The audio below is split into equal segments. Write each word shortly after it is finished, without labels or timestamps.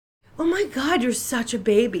Oh my God, you're such a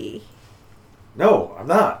baby. No, I'm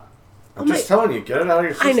not. I'm just telling you, get it out of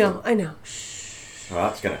your system. I know. Shh. Well,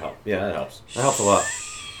 that's going to help. Yeah, that helps. That helps a lot.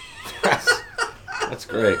 That's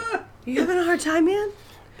great. You having a hard time, man?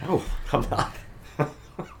 No, I'm not.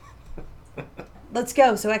 Let's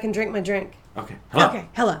go so I can drink my drink. Okay. Hello. Okay,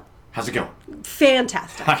 hello. How's it going?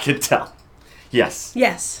 Fantastic. I can tell. Yes.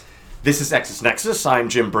 Yes. This is Exes Nexus. I'm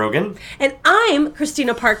Jim Brogan. And I'm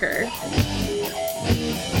Christina Parker.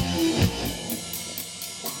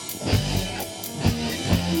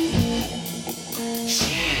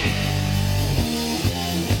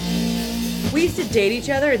 We used to date each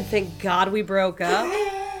other and thank God we broke up.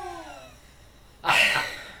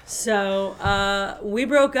 So, we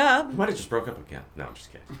broke up. We might have just broke up again. No, I'm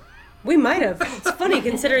just kidding. We might have. It's funny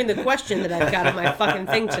considering the question that I've got on my fucking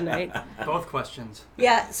thing tonight. Both questions.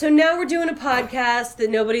 Yeah, so now we're doing a podcast that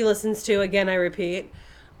nobody listens to. Again, I repeat.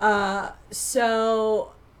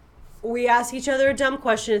 So we ask each other a dumb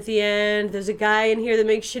question at the end. There's a guy in here that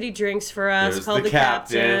makes shitty drinks for us There's called the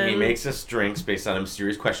captain. He Captain. makes us drinks based on a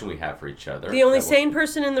mysterious question we have for each other. The only That sane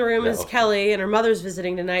person in the room is okay. Kelly, and her mother's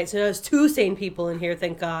visiting tonight. So there's two sane people in here,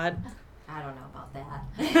 thank God. I don't know about that.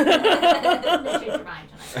 Change your mind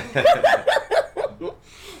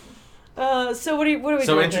tonight. So what are we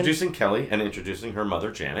So doing? introducing Kelly and introducing her mother,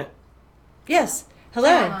 Janet. Yes.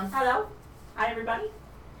 Hello. Hello. Hi, everybody.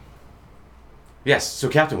 Yes. So,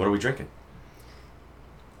 Captain, what are we drinking?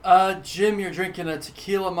 Jim, you're drinking a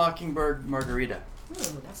Tequila Mockingbird margarita. Ooh, that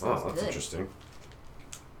Oh, sounds that's good. interesting.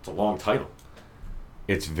 It's a long title.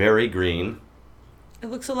 It's very green. It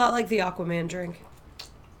looks a lot like the Aquaman drink.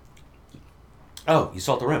 Oh, you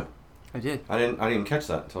salt the rim. I did. I didn't even catch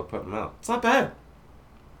that until I put them out. It's not bad.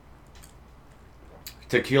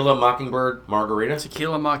 Tequila Mockingbird margarita.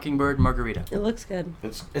 Tequila Mockingbird margarita. It looks good.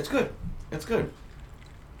 It's good. It's good.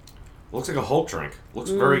 Looks like a Hulk drink. Looks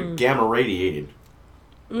very gamma radiated.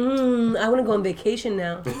 I want to go on vacation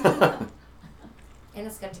now. And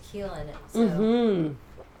it's got tequila in it. So.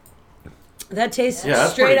 That tastes Yeah,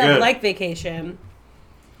 that's straight pretty up good. like vacation.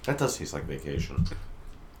 That does taste like vacation.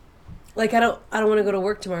 Like I don't want to go to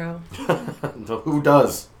work tomorrow. So who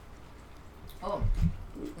does? Oh.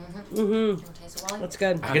 You want to taste it, Wally? That's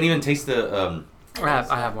good. I can even taste the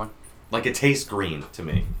I have one. like it tastes green to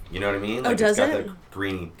me. You know what I mean? Oh, Like does it's got it? that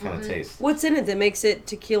greeny kind of taste. What's in it that makes it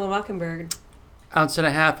Tequila Mockingbird? Ounce and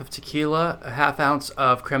a half of tequila, a half ounce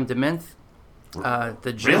of creme de menthe,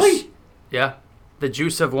 the juice. Really? Yeah. The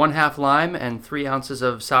juice of 1/2 lime and 3 ounces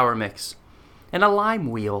of sour mix. And a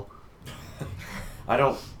lime wheel. I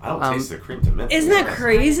don't taste the cream to mint. Isn't that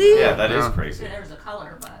crazy? Yeah, that is Yeah. crazy. There's a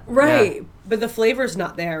color, but. Right, Yeah. but the flavor's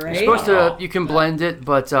not there, right? You're supposed Oh. to, you can blend it,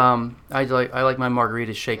 but I like my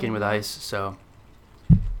margaritas shaken with ice, so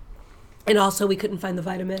And also, we couldn't find the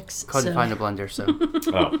Vitamix. couldn't so. find a blender, so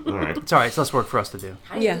Oh, all right. it's all right. It's less work for us to do.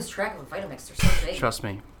 How do you Yeah. lose track of a Vitamix? They're so big. Trust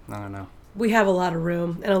me. I don't know. We have a lot of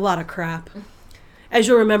room and a lot of crap. As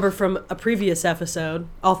you'll remember from a previous episode,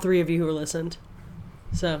 all three of you who listened.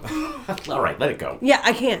 So, All right, let it go. yeah,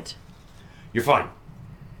 I can't. You're fine.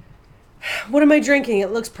 What am I drinking?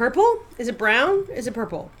 It looks purple? Is it brown? Is it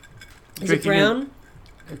purple? Is it Drinking brown?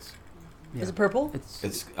 It's Is it purple?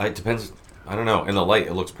 It depends. I don't know. In the light,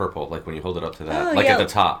 it looks purple, like when you hold it up to that, Oh, like yeah. at the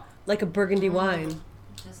top. Like a burgundy wine.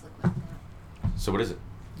 It does look like that. So what is it?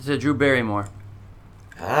 it's a Drew Barrymore.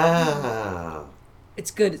 Ah, It's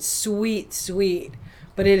good. It's sweet, sweet.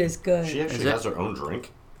 But it is good. she actually Is it? has her own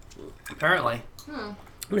drink. Apparently. I'm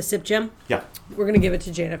going to sip, Jim. Yeah. We're going to give it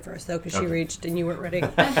to Janet first, though, because she Okay. reached and you weren't ready.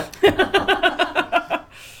 Just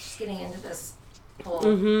getting into this whole.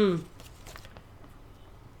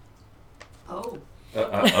 Oh.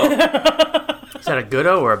 Oh. Is that a good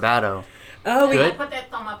O or a bad O? Oh, we, Good. I'd put that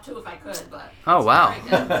thumb up too if I could, but. Oh, wow. Very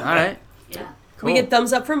good. All right. Yeah. Cool. we get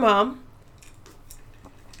thumbs up from Mom.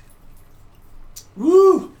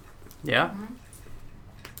 Woo! Yeah.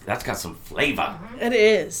 That's got some flavor. It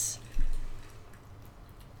is.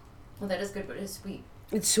 Well, that is good, but it's sweet.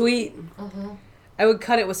 It's sweet. I would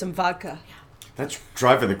cut it with some vodka. That's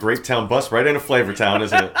driving the Grape Town bus right into Flavor Town,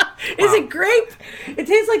 isn't it? Is it grape? It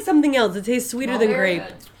tastes like something else. It tastes sweeter than Mulberry?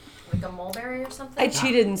 grape. Like a mulberry or something? I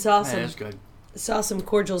cheated and saw That some is good.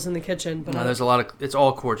 cordials in the kitchen. But No, there's a lot of. It's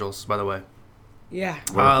all cordials, by the way. yeah.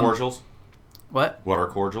 What are Um, cordials? What? What are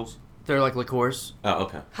cordials? They're like liqueurs. Oh,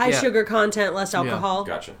 okay. High Yeah. sugar content, less alcohol.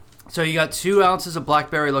 Gotcha. So you got 2 ounces of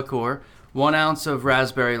blackberry liqueur, 1 ounce of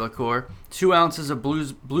raspberry liqueur, 2 ounces of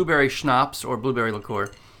blueberry schnapps or blueberry liqueur,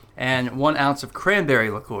 and 1 ounce of cranberry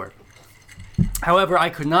liqueur. However, I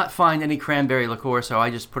could not find any cranberry liqueur, so I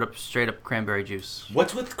just put up straight up cranberry juice.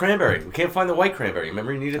 What's with cranberry? We can't find the white cranberry.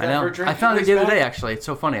 Remember you needed I that know. for a drink? I found it Ways the other back? day, actually. It's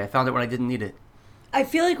so funny. I found it when I didn't need it. I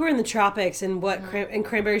feel like we're in the tropics, and and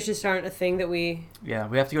cranberries just aren't a thing that we Yeah,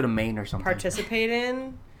 we have to go to Maine or something. participate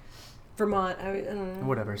in. Vermont, I don't know.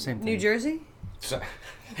 Whatever, same thing. New Jersey? So-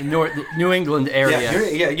 The New England area.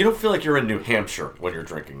 Yeah, you don't feel like you're in New Hampshire when you're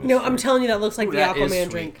drinking this. No, I'm drink. telling you, that looks like Ooh, the that is Aquaman sweet.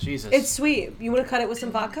 drink. Jesus. It's sweet. You want to cut it with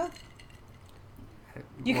some vodka?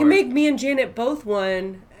 You Or- can make me and Janet both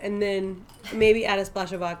one, and then maybe add a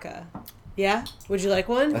splash of vodka. Yeah? Would you like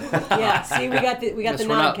one? Yeah. See, we got the Yes, nod,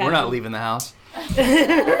 we're not Captain. leaving the house.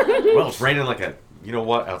 Well, it's raining like a. You know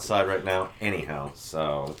what? Outside right now, anyhow.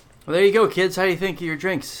 So. Well, there you go, kids. How do you think of your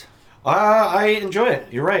drinks? I enjoy it.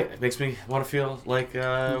 You're right. It makes me want to feel like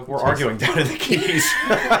we're arguing down in the Keys.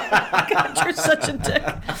 God, you're such a dick.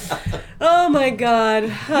 Oh my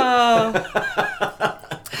God. Oh.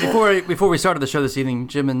 Before we started the show this evening,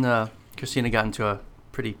 Jim and Christina got into a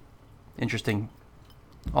pretty interesting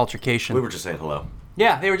altercation. We were just saying hello.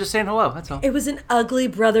 Yeah, they were just saying hello. That's all. It was an ugly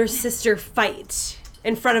brother-sister fight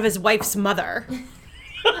in front of his wife's mother.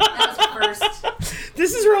 That was first.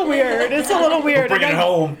 This is real weird. It's a little weird. Bring and it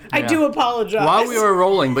home. I Yeah. do apologize. While we were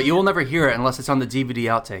rolling, but you will never hear it unless it's on the DVD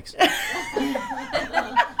outtakes.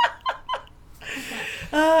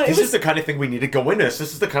 This is the kind of thing we need to go in this.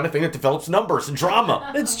 This is the kind of thing that develops numbers and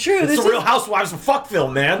drama. It's true. It's This the Real is, Housewives of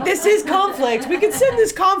Fuckville, man. this is conflict. We can send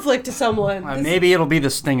this conflict to someone. This- Maybe it'll be the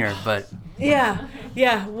stinger, but Yeah.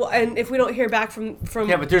 Yeah. Well, and if we don't hear back from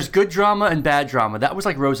yeah, but there's good drama and bad drama. That was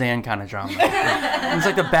like Roseanne kind of drama. It was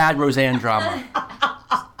like the bad Roseanne drama.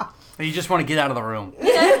 You just want to get out of the room.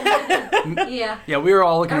 Yeah. Yeah, we were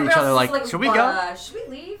all looking at Everybody each other else is like, should we go? Should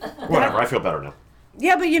we leave? Whatever. I feel better now.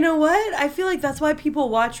 Yeah, but you know what? I feel like that's why people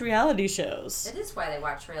watch reality shows. It is why they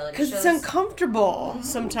watch reality Because shows. it's uncomfortable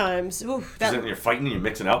sometimes. Oof, Because then you're fighting, you're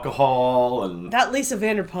mixing alcohol, and that Lisa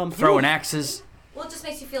Vanderpump. Throwing oof. axes. Well, it just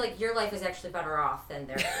makes you feel like your life is actually better off than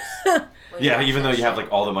theirs. when you yeah, watch even that though you have show.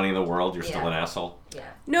 like all the money in the world, you're still Yeah. an asshole. Yeah.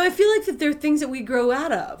 No, I feel like that there are things that we grow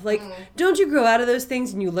out of. Like, don't you grow out of those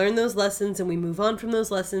things and you learn those lessons and we move on from those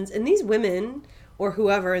lessons? And these women, or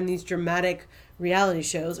whoever in these dramatic reality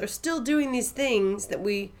shows, are still doing these things that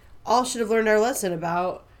we all should have learned our lesson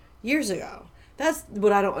about years ago. That's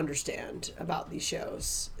what I don't understand about these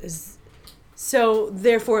shows. So,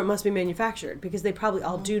 therefore, it must be manufactured because they probably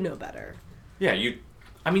all do know better. Yeah,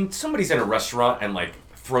 I mean, somebody's in a restaurant and like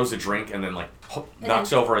throws a drink and then like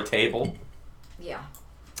knocks over a table. Yeah.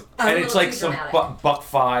 And a it's little like too some dramatic. buck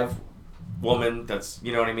five woman that's,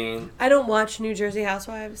 you know what I mean? I don't watch New Jersey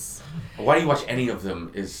Housewives. Why do you watch any of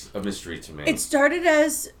them is a mystery to me. It started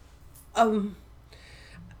as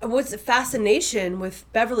what's fascination with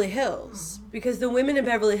Beverly Hills because the women in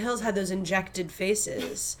Beverly Hills had those injected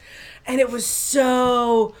faces and it was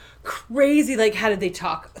so crazy. Like, how did they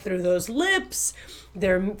talk through those lips?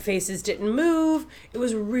 Their faces didn't move. It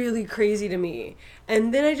was really crazy to me.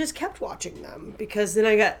 And then I just kept watching them because then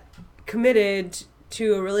I got committed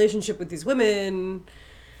to a relationship with these women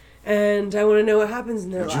and I want to know what happens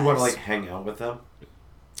in their Would lives. you want to like hang out with them?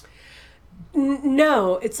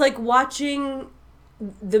 No, it's like watching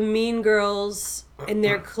the Mean Girls and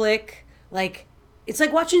their clique. Like, it's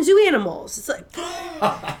like watching zoo animals. It's like,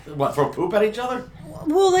 What, throw poop at each other?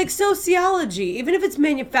 well, like sociology. Even if it's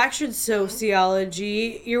manufactured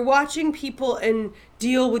sociology, you're watching people and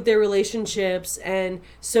deal with their relationships and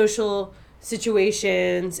social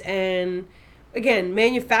situations and, again,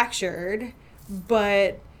 manufactured,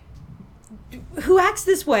 but who acts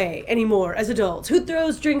this way anymore as adults? Who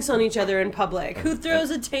throws drinks on each other in public? Who throws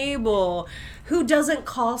a table? Who doesn't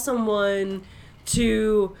call someone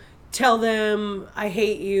to tell them, I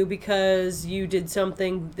hate you because you did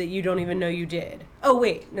something that you don't even know you did? Oh,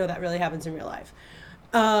 wait. No, that really happens in real life.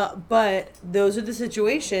 But those are the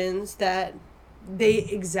situations that they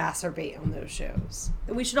exacerbate on those shows.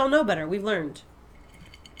 And we should all know better. We've learned.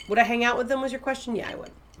 Would I hang out with them was your question? Yeah, I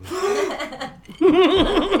would.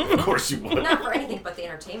 Of course you would. Not for anything but the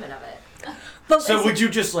entertainment of it. But So would you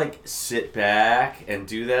just like sit back and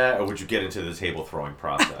do that, or would you get into the table throwing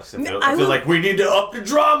process? If they're, I if they're would- like, we need to up the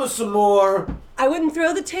drama some more. I wouldn't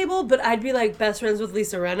throw the table, but I'd be like best friends with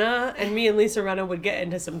Lisa Rinna, and me and Lisa Rinna would get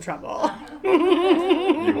into some trouble.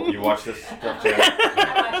 You watch this stuff, Jen?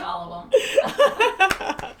 I watch all of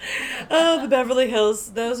them. Oh, the Beverly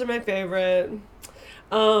Hills. Those are my favorite.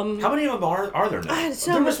 How many of them are there now? I had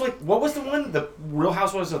so There was like, what was the one? The Real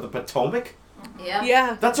Housewives of the Potomac? Yeah.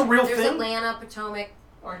 Yeah. That's a real There's thing? Atlanta, Potomac,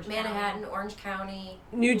 Orange Manhattan, Orange County,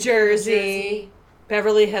 New Jersey, Jersey.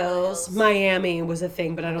 Beverly Hills, Hills. Miami was a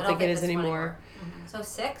thing, but I don't I think it is this one anymore. So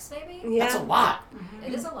 6 maybe? Yeah. That's a lot.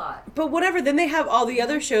 It is a lot. But whatever, then they have all the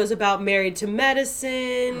other shows about Married to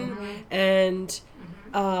Medicine and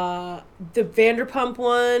the Vanderpump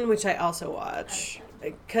one, which I also watch.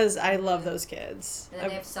 because I love those kids. And then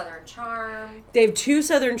they have Southern Charm. They have 2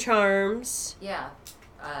 Southern Charms. Yeah.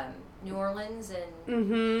 New Orleans and...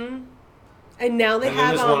 Mm-hmm. And now they And then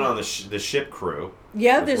have there's one on the ship crew.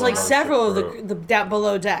 yeah, there's one like on the several ship of crew. the down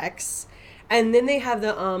below decks. And then they have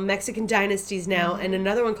the Mexican dynasties now, and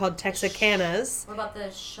another one called Texarkanas. What about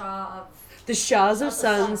the Shaw of... The Shaws of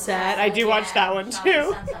Sunset. I do watch that one Shaw of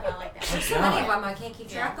too. Sunset, I like that. There's so many of them, I can't keep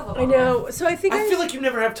track of them. I know. So I think I feel like you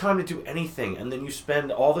never have time to do anything, and then you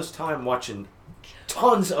spend all this time watching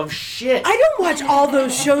tons of shit. I don't watch all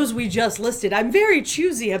those shows we just listed. I'm very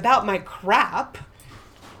choosy about my crap.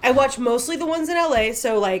 I watch mostly the ones in LA,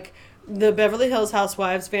 so like the Beverly Hills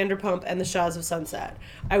Housewives, Vanderpump, and the Shaws of Sunset.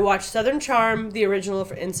 I watch Southern Charm, the original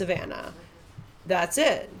in Savannah. That's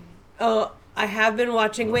it. Oh, I have been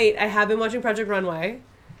watching Project Runway.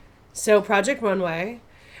 So Project Runway.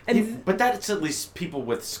 And But that's at least people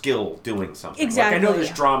with skill doing something. Exactly. Like, I know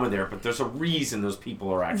there's drama there, but there's a reason those people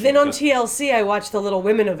are actually. then on good. TLC, I watch The Little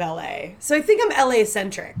Women of LA. So I think I'm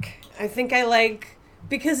LA-centric. I think I like...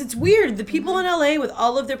 Because it's weird. The people in LA with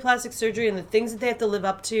all of their plastic surgery and the things that they have to live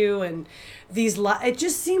up to and these... it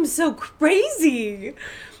just seems so crazy.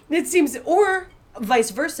 It seems... Or vice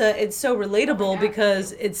versa. It's so relatable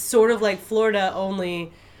because it's sort of like Florida,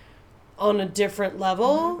 only on a different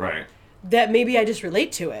level. Right. That maybe I just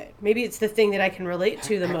relate to it. Maybe it's the thing that I can relate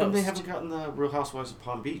to the How come they most. haven't gotten the Real Housewives of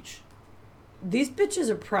Palm Beach? These bitches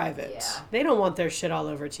are private. Yeah. They don't want their shit all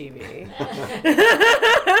over TV.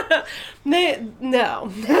 No.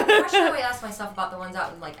 The question I always ask myself about the ones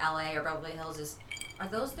out in like LA or Beverly Hills is, are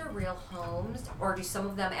those their real homes, or do some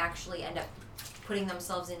of them actually end up putting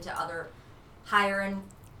themselves into other higher end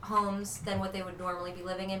homes than what they would normally be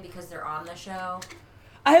living in because they're on the show?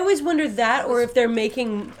 I always wondered that, or if they're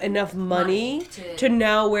making enough money to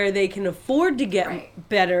now where they can afford to get Right.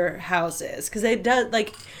 better houses. Because they do,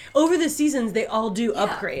 like, over the seasons, they all do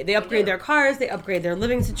upgrade. They upgrade do. their cars, they upgrade their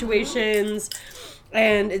living situations.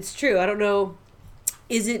 And it's true. I don't know,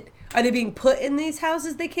 are they being put in these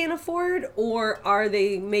houses they can't afford, or are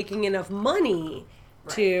they making enough money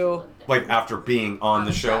to... Like after being on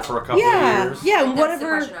the show for a couple of Yeah, years? yeah, and That's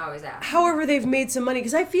whatever... the question I always ask. However, they've made some money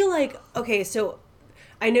because I feel like okay, so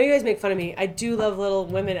I know you guys make fun of me. I do love Little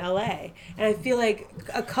Women LA, and I feel like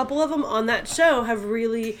a couple of them on that show have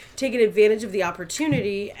really taken advantage of the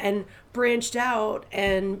opportunity and branched out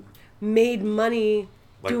and made money.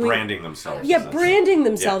 Like branding themselves. Yeah, essentially. branding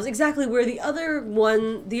themselves exactly. Where the other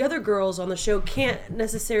girls on the show can't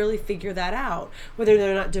necessarily figure that out. Whether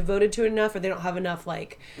they're not devoted to it enough, or they don't have enough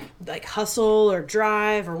like hustle or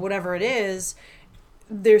drive or whatever it is.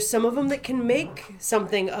 There's some of them that can make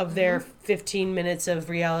something of their 15 minutes of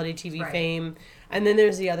reality TV Right. fame, and then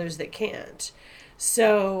there's the others that can't.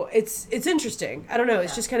 So it's interesting. I don't know.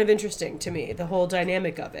 It's just kind of interesting to me, the whole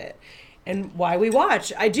dynamic of it, and why we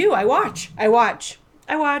watch. I watch. I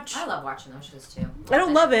love watching those shows too. I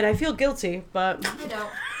don't love it. I feel guilty, but I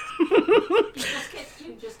don't.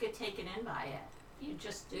 You just get taken in by it. You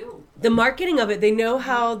just do. the marketing of it, they know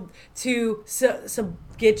how to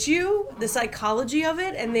get you, the psychology of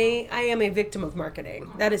it, and I am a victim of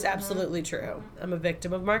marketing. That is absolutely true. I'm a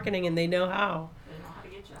victim of marketing, and they know how. They know how to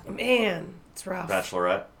get you. Man, it's rough.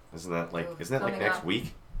 Bachelorette. Isn't that like Coming next up.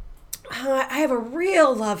 week? I have a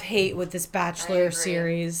real love-hate with this I Bachelor agree.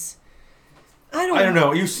 series. I don't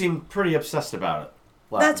know. You seem pretty obsessed about it.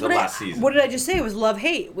 That's what last season. What did I just say? It was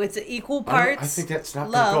love-hate. It's equal parts. I think that's not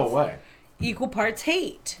love, going to go away. Equal parts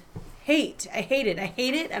hate. Hate. I hate it. I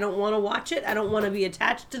hate it. I don't want to watch it. I don't want to be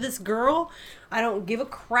attached to this girl. I don't give a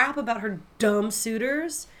crap about her dumb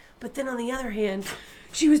suitors. But then on the other hand,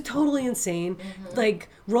 she was totally insane. Like,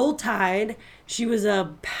 Roll Tide. She was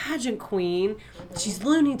a pageant queen. She's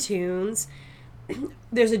Looney Tunes.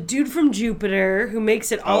 There's a dude from Jupiter who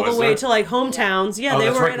makes it all is the way there? to like hometowns. Yeah, Oh, they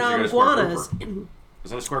that's were right, in 'cause you guys were Iguanas. Grouper. Is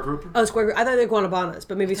that a square grouper? Oh, Square Grouper. I thought they were Guanabanas,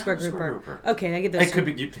 but maybe Square Square Grouper. Grouper. Okay, I get those. It could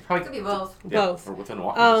be. You probably Could be both. both. Or within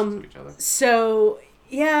walking distance of each other. So,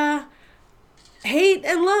 yeah. Hate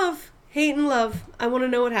and love. Hate and love. I want to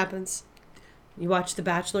know what happens. You watch The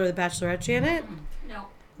Bachelor or The Bachelorette, Janet? No.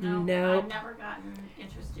 No. I've never gotten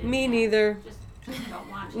interested. Me in that. neither. Just don't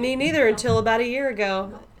watch it. Me neither until about a year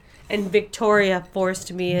ago. And Victoria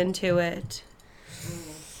forced me into it.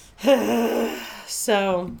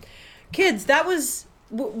 So, kids, that was...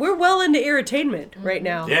 We're well into irritainment right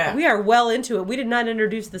now. Yeah. We are well into it. We did not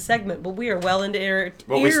introduce the segment, but we are well into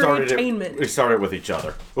Well, we started irritainment. We started with each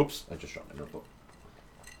other. Oops! I just dropped my notebook.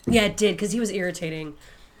 Yeah, it did, because he was irritating.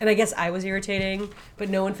 And I guess I was irritating, but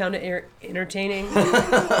no one found it entertaining.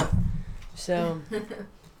 So,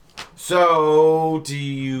 So, do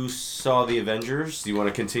you saw the Avengers? Do you want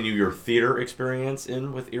to continue your theater experience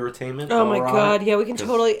in with Irritainment? Oh my Colorado? god, yeah, we can 'Cause-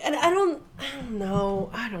 totally. And I don't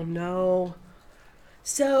know.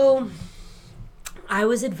 So, I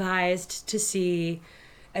was advised to see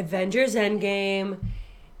Avengers Endgame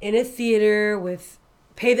in a theater with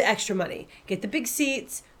pay the extra money, get the big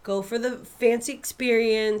seats, go for the fancy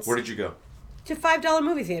experience. Where did you go? To $5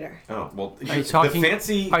 movie theater. Oh well, Are you talking- the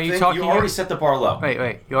fancy. are you thing, talking- You already set the bar low.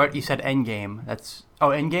 Wait. You said Endgame. That's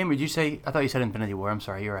Endgame. Did you say? I thought you said Infinity War. I'm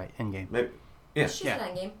sorry. You're right. Endgame. Maybe, yeah. She Yeah.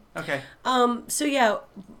 said Endgame. Okay. So yeah,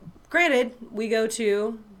 granted, we go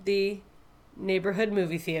to the neighborhood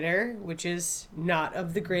movie theater, which is not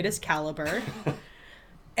of the greatest caliber.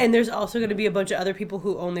 And there's also going to be a bunch of other people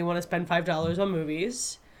who only want to spend $5 on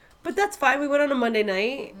movies. But that's fine. We went on a Monday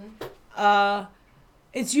night.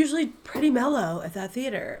 It's usually pretty mellow at that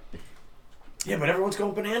theater. Yeah, but everyone's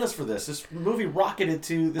going bananas for this. This movie rocketed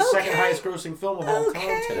to the second highest grossing film of all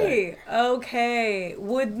time today. Okay.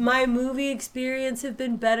 Would my movie experience have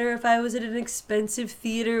been better if I was at an expensive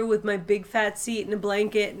theater with my big fat seat and a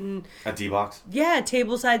blanket and A D-Box? yeah,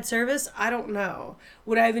 tableside service? I don't know.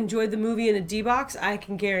 Would I have enjoyed the movie in a D-Box? I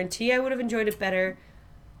can guarantee I would have enjoyed it better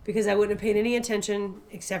because I wouldn't have paid any attention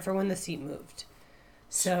except for when the seat moved.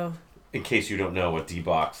 So, In case you don't know what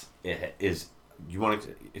D-Box is, you want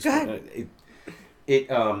to... Go ahead.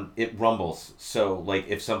 It rumbles. So, like,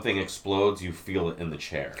 if something explodes, you feel it in the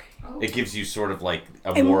chair. Oh. It gives you sort of like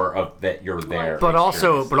a And- more of that you're there. But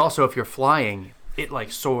experience. also, if you're flying, it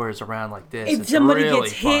like soars around like this. if It's somebody really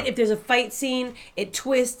gets fun. hit, if there's a fight scene, it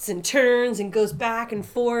twists and turns and goes back and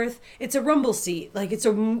forth. It's a rumble seat. Like it's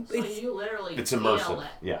So you literally It's feel immersive. it.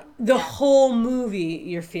 Yeah. the whole movie.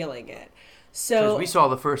 You're feeling it. So Because we saw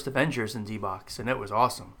the first Avengers in D-Box, and it was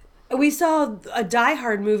awesome. we saw a Die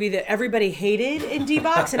Hard movie that everybody hated in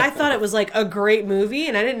D-Box, and I thought it was like a great movie,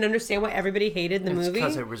 and I didn't understand why everybody hated the It's movie.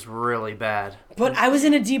 because it was really bad. But I was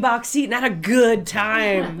in a D-Box seat and I had a good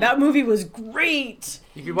time. That movie was great.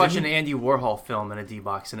 You could watch an Andy Warhol film in a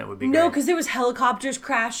D-Box, and it would be No, great. because there was helicopters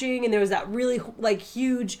crashing, and there was that really like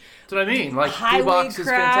huge That's what I mean. Like highway D-Box is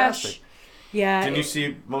crash. fantastic. Yeah. Didn't you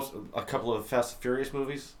see a couple of Fast and Furious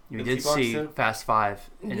movies? You in did D-Box see too? Fast Five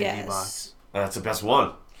in Yes. a D-Box. That's the best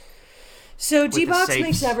one. So the D-Box safes.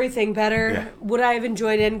 makes everything better. Yeah. Would I have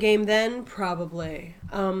enjoyed Endgame then? Probably.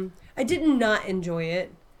 I did not enjoy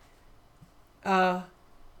it.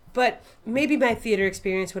 But maybe my theater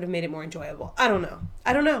experience would have made it more enjoyable. I don't know.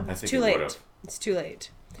 I It's think too it late. would've. It's too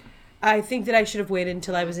late. I think that I should have waited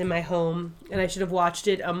until I was in my home, and I should have watched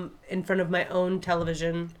it in front of my own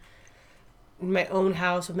television, in my own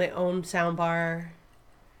house with my own sound bar,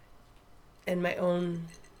 and my own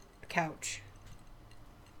couch.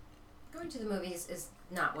 Going to the movies is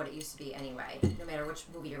not what it used to be anyway, no matter which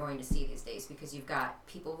movie you're going to see these days, because you've got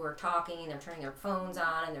people who are talking and they're turning their phones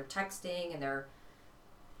on and they're texting and they're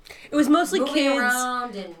It was mostly moving kids.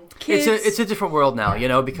 around and Kids. It's a different world now, you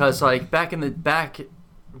know, because like back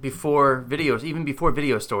before videos, even before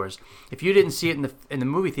video stores, if you didn't see it in the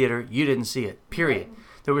movie theater, you didn't see it. Period.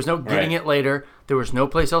 There was no getting Right. it later. There was no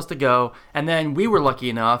place else to go. And then we were lucky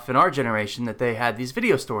enough in our generation that they had these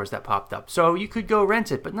video stores that popped up. So you could go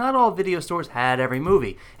rent it, but not all video stores had every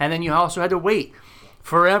movie. And then you also had to wait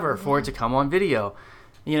forever for it to come on video.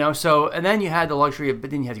 You know, so, and then you had the luxury of,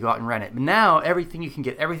 but then you had to go out and rent it. But now everything, you can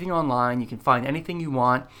get everything online. You can find anything you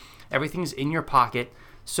want. Everything's in your pocket.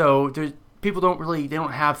 So people they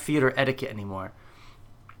don't have theater etiquette anymore.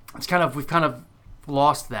 We've kind of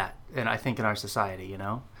lost that, and I think in our society, you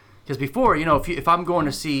know, because before, you know, if I'm going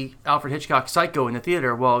to see Alfred Hitchcock's Psycho in the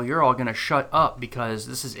theater, well, you're all going to shut up because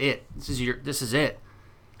this is it. This is it.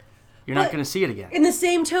 You're not But going to see it again. In the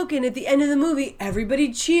same token, at the end of the movie,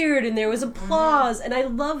 everybody cheered and there was applause, and I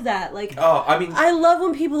love that. Like, Oh, I mean, I love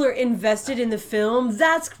when people are invested in the film.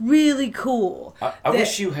 That's really cool. I That-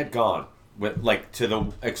 wish you had gone with to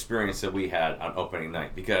the experience that we had on opening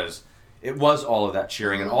night, because it was all of that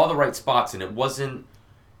cheering and all the right spots, and it wasn't.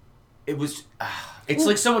 It was. It's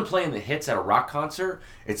like someone playing the hits at a rock concert.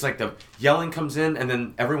 It's like the yelling comes in, and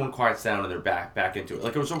then everyone quiets down, and they're back into it.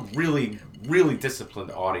 Like, it was a really, really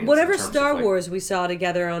disciplined audience. Whatever in terms Star of, like, Wars we saw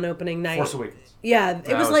together on opening night. Force Awakens. Yeah, it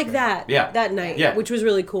was was like great. that. Yeah. That night. Yeah. Which was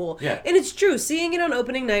really cool. Yeah. And it's true, seeing it on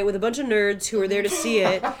opening night with a bunch of nerds who are there to see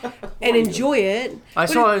it and enjoy it. I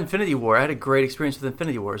but saw Infinity War. I had a great experience with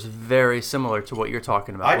Infinity War. It's very similar to what you're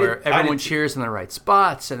talking about, I where did everyone too. cheers in the right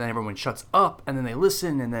spots, and then everyone shuts up, and then they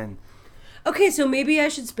listen, and then Okay, so maybe I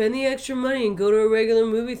should spend the extra money and go to a regular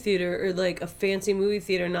movie theater or like a fancy movie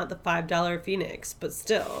theater, not the $5 Phoenix, but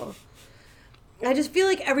still. I just feel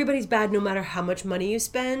like everybody's bad no matter how much money you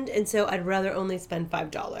spend, and so I'd rather only spend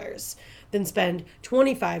 $5 than spend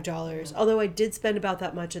 $25. Although I did spend about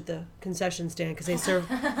that much at the concession stand because they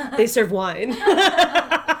serve wine.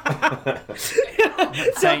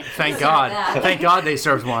 Thank God. Thank God they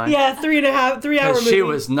served wine. Yeah, 3.5, 3 hour movie. She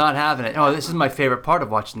was not having it. Oh, this is my favorite part of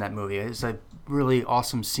watching that movie. It's a really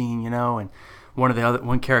awesome scene, and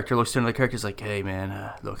one character looks to another character, is like, "Hey,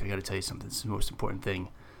 man, look, I got to tell you something. This is the most important thing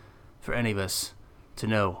for any of us to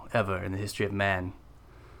know ever in the history of man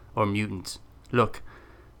or mutants. Look,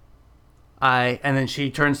 and then she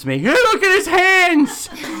turns to me, hey, look at his hands!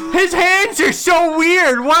 His hands are so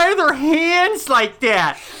weird! Why are their hands like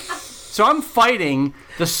that?" So I'm fighting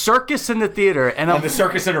the circus in the theater, and the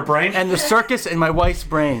circus in her brain? And the circus in my wife's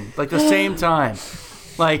brain, like the same time.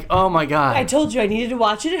 Like, oh my God. I told you I needed to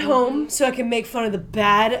watch it at home so I can make fun of the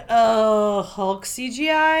bad Hulk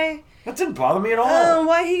CGI. That didn't bother me at all. Oh,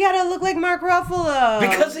 why he gotta look like Mark Ruffalo?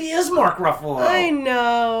 Because he is Mark Ruffalo. I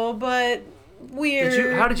know, but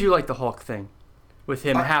weird. How did you like the Hulk thing? With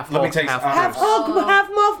him half let me Hulk, tell you, half Hulk, half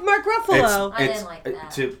Mark Ruffalo. I didn't like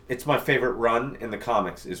that. It's my favorite run in the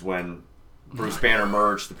comics is when Bruce Banner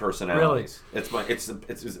merged the personalities. Really?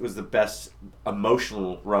 It was the best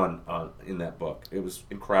emotional run in that book. It was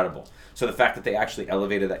incredible. So the fact that they actually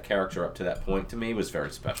elevated that character up to that point to me was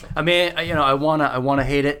very special. I mean, I wanna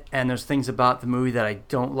hate it, and there's things about the movie that I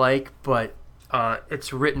don't like, but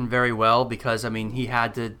it's written very well because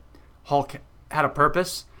Hulk had a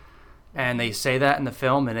purpose, and they say that in the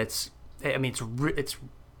film, and it's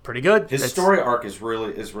pretty good. His story arc is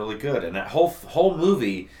really good, and that whole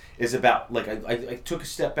movie is about, like, I took a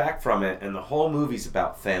step back from it, and the whole movie's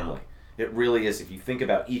about family. It really is. If you think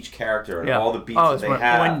about each character and all the beats that they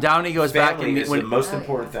have, when Downey goes back and is the most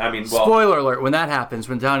important thing. I mean, spoiler alert: when that happens,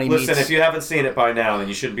 when Downey listen, if you haven't seen it by now, then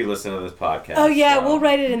you shouldn't be listening to this podcast. Oh yeah, we'll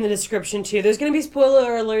write it in the description too. There's going to be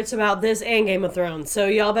spoiler alerts about this and Game of Thrones, so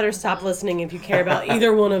y'all better stop listening if you care about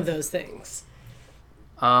either one of those things.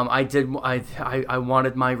 I wanted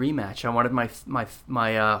my rematch. I wanted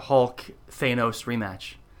my Hulk Thanos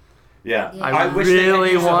rematch. Yeah. I wish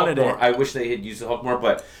really wanted it. I wish they had used the Hulk more,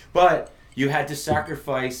 but you had to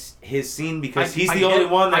sacrifice his scene because he's the only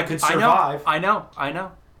one that could survive. I know.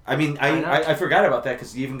 I mean, I forgot about that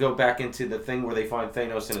because you even go back into the thing where they find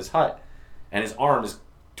Thanos in his hut, and his arm is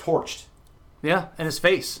torched. Yeah, and his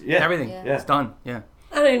face. Yeah. Everything. Yeah. It's done. Yeah.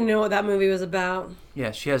 I didn't even know what that movie was about.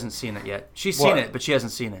 Yeah, she hasn't seen it yet. She's seen it, but she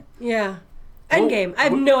hasn't seen it. Yeah. Endgame. I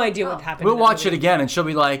have no idea what happened. We'll watch it again, and she'll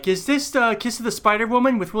be like, "Is this Kiss of the Spider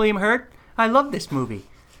Woman with William Hurt? I love this movie."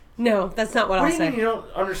 No, that's not what I'll What do you say. mean you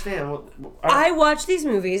don't understand? I watch these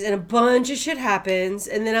movies and a bunch of shit happens,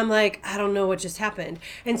 and then I'm like, I don't know what just happened.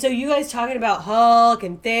 And so you guys talking about Hulk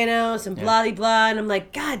and Thanos and blah blah blah, and I'm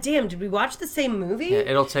like, God damn, did we watch the same movie? Yeah,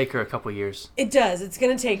 it'll take her a couple years. It does. It's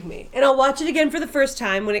gonna take me, and I'll watch it again for the first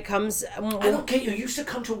time when it comes. I don't get you. You used to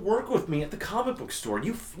come to work with me at the comic book store.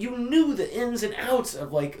 You knew the ins and outs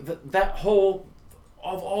of like that whole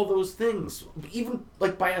of all those things, even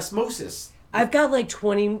like by osmosis. I've got like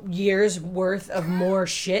 20 years worth of more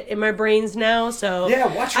shit in my brains now, so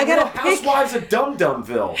yeah. Watch Real Housewives of Dum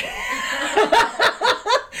Dumville.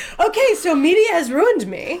 Okay, so media has ruined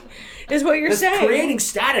me, is what you're saying. Creating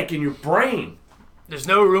static in your brain. There's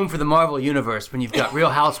no room for the Marvel Universe when you've got Real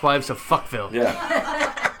Housewives of Fuckville. Yeah.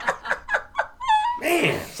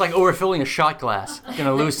 Man. It's like overfilling a shot glass. You're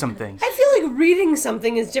gonna lose some things. I feel like reading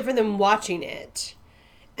something is different than watching it.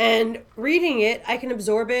 And reading it, I can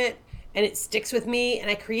absorb it, and it sticks with me,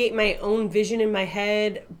 and I create my own vision in my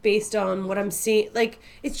head based on what I'm seeing. Like,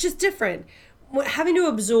 it's just different. Having to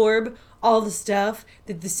absorb all the stuff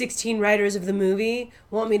that the 16 writers of the movie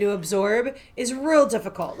want me to absorb is real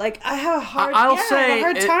difficult. Like, I have a hard, I'll I say, have a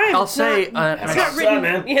hard time. It's not written.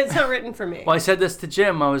 man. Yeah, it's not written for me. Well, I said this to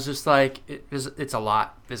Jim. I was just like, it's a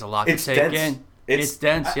lot. There's a lot to take dense. in. It's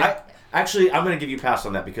dense, yeah. Actually, I'm going to give you a pass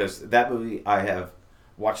on that because that movie, I have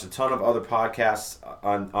watched a ton of other podcasts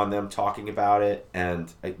on them talking about it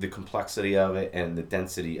and the complexity of it and the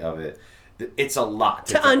density of it. It's a lot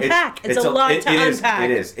to unpack. It's a lot to unpack.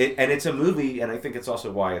 It is. And it's a movie, and I think it's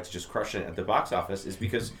also why it's just crushing it at the box office, is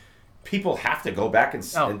because people have to go back and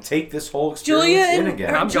take this whole experience in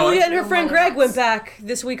again. Julia and her friend Greg went back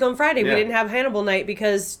this week on Friday. Yeah. We didn't have Hannibal night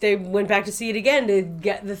because they went back to see it again to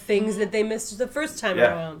get the things that they missed the first time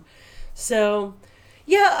around. So,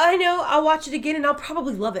 yeah, I know. I'll watch it again, and I'll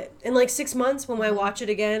probably love it. In like 6 months, when I watch it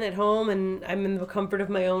again at home, and I'm in the comfort of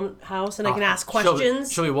my own house, and I can ask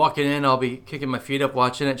questions. She'll be walking in. I'll be kicking my feet up,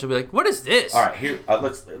 watching it. She'll be like, "What is this?" All right,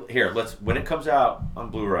 let's. When it comes out on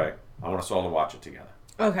Blu-ray, I want us all to watch it together.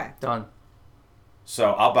 Okay. Done.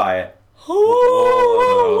 So I'll buy it.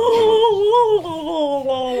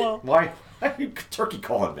 Why are you turkey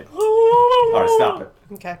calling me? All right, stop it.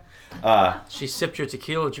 Okay. She sipped your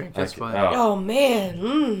tequila drink. That's why. Oh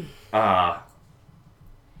man.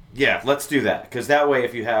 Yeah, let's do that. Because that way,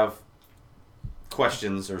 if you have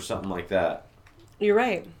questions or something like that, You're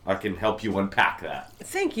right. I can help you unpack that.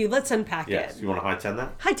 Thank you. Let's unpack Yes. it. You want to high 10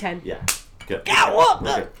 that? Hi, 10. Yeah. Good. Ow, what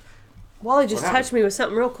the- Okay. Wally just What happened? touched me with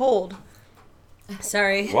something real cold.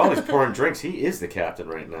 Sorry. While he's pouring drinks, he is the captain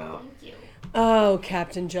right now. Thank you. Oh,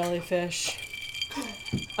 Captain Jellyfish.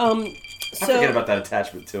 I forget about that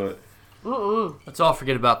attachment to it. Let's all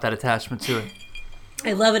forget about that attachment to it.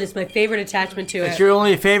 I love it. It's my favorite attachment to It's it. your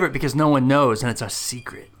only favorite because no one knows, and it's a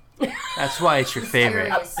secret. That's why it's your favorite.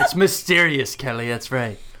 Mysterious. It's mysterious, Kelly. That's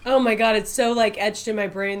right. Oh my god, it's so like etched in my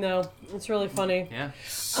brain though. It's really funny. Yeah.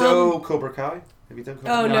 So, Cobra Kai? Have you done Cobra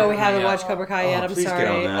Kai? Oh no, we haven't yeah. watched Cobra Kai Oh, yet. I'm please get sorry.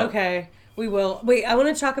 on that. Okay, we will. Wait, I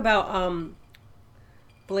want to talk about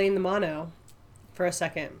Blaine the Mono for a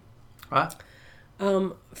second. What?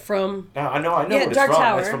 From I know Yeah, what it's Dark from.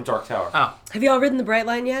 Tower. It's from Dark Tower. Oh. have y'all ridden the Bright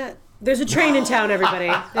Line yet? There's a train in town,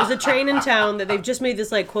 everybody. There's a train in town that they've just made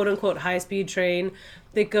this like quote unquote high speed train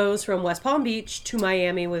that goes from West Palm Beach to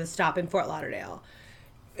Miami with a stop in Fort Lauderdale.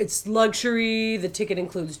 It's luxury. The ticket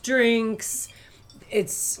includes drinks.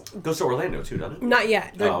 It's Goes to Orlando too, doesn't it? not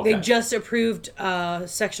yet. Oh, okay. They just approved a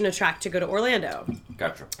section of track to go to Orlando.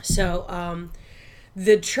 Gotcha. So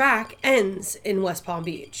the track ends in West Palm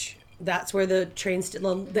Beach. That's where the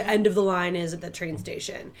the end of the line is at the train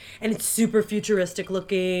station. And it's super futuristic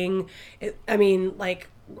looking. Like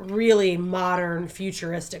really modern,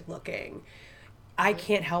 futuristic looking. I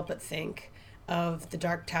can't help but think of the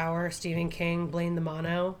Dark Tower, Stephen King, Blaine the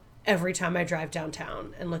Mono, every time I drive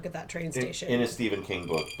downtown and look at that train station. In a Stephen King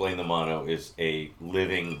book, Blaine the Mono is a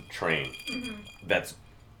living train that's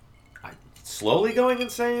slowly going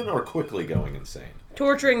insane or quickly going insane.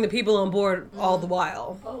 Torturing the people on board all the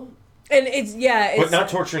while. Oh, And it's But not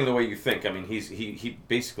torturing the way you think. I mean,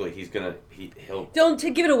 he'll Don't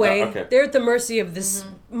give it away. Oh, okay. They're at the mercy of this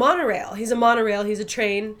monorail. He's a monorail. He's a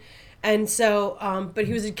train. And so, but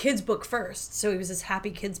he was a kid's book first. So he was this happy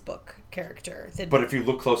kid's book character. But if you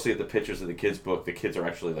look closely at the pictures of the kids' book, the kids are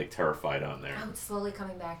actually like terrified on there. Oh, it's slowly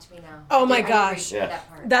coming back to me now. Oh my I didn't gosh. read Yeah. that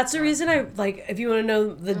part. That's the reason I, like, if you want to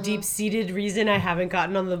know the deep-seated reason I haven't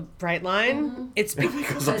gotten on the Bright Line, it's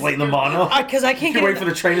Because of Blaine the Mono? because I can't You get wait for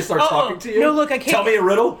the train to start talking to you? No, look, I can't. Tell me a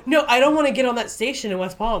riddle? No, I don't want to get on that station in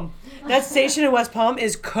West Palm. That station in West Palm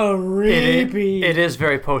is creepy. It is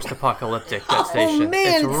very post-apocalyptic, that station.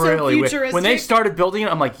 man, it's so really weird. futuristic. When they started building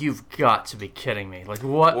it, I'm like, you've got to be kidding me. Like,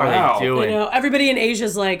 what Wow. are they You doing? know, everybody in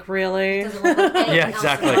Asia's like, really? Doesn't look like anything Yeah, else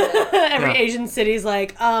exactly. about it. Every Yeah. Asian city's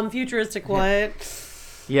like, futuristic what?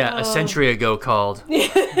 Yeah, a century ago called.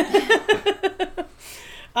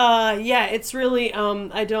 Yeah, it's really,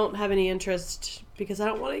 I don't have any interest because I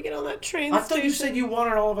don't want to get on that train I thought station. you said you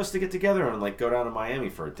wanted all of us to get together and like go down to Miami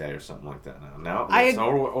for a day or something like that. Now I- it's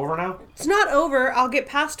over now. It's not over. I'll get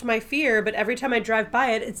past my fear, but every time I drive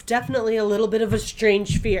by it, it's definitely a little bit of a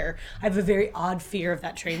strange fear. I have a very odd fear of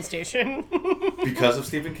that train station. Because of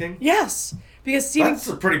Stephen King? Yes, because Stephen That's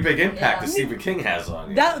a pretty big impact Yeah. that Stephen King has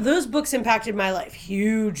on you. those books impacted my life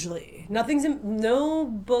hugely. No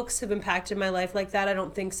books have impacted my life like that. I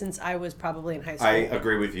don't think since I was probably in high school. I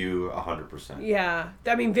agree with you 100%. Yeah,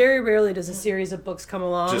 I mean, very rarely does a series of books come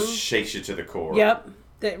along. Just shakes you to the core. Yep,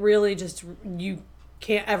 that really just you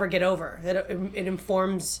can't ever get over. It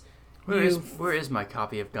informs you, Where is my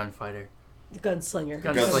copy of Gunfighter? Gunslinger.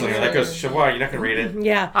 Gunslinger. That goes. Shavar, you're not gonna read it.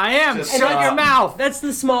 Yeah, I am. Just Shut stop. your mouth. that's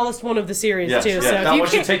the smallest one of the series Yes, too. yeah. So if That you one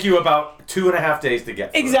should can't, take you about 2.5 days to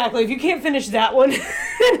get through. exactly, if you can't finish that one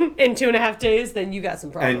in 2.5 days, then you got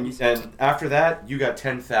some problems. And after that, you got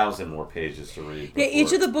 10,000 more pages to read. Yeah, each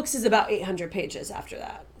before- of the books is about 800 pages after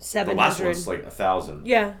that. The 700. last one's like 1,000.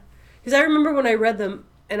 Yeah. Because I remember when I read them,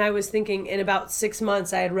 and I was thinking in about 6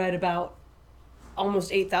 months, I had read about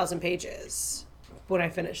almost 8,000 pages when I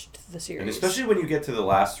finished the series. And especially when you get to the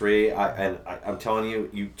last three, I'm telling you,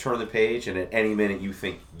 you turn the page, and at any minute you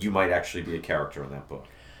think you might actually be a character in that book.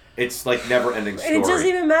 It's like never-ending story. And it doesn't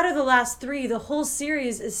even matter the last three. The whole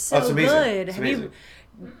series is so Oh, it's amazing. good. It's Have you-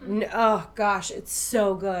 amazing. Oh, gosh, it's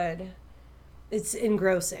so good. It's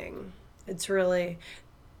engrossing. It's really...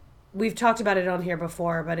 We've talked about it on here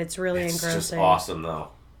before, but it's really It's engrossing. just awesome,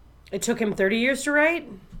 though. It took him 30 years to write?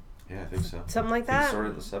 Yeah, I think so. Something like I think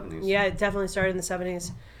that? it started in the 70s. Yeah, it definitely started in the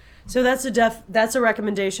 70s. So that's a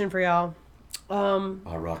recommendation for y'all.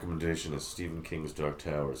 Our recommendation is Stephen King's Dark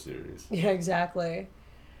Tower series. Yeah, exactly.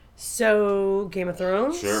 So, Game of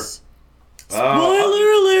Thrones? Sure.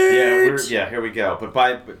 Spoiler alert! Yeah, here we go. But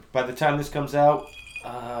by the time this comes out,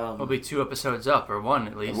 It'll be 2 episodes up, or 1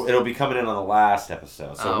 at least. It'll be coming in on the last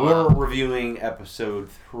episode. So Oh, we're wow. reviewing episode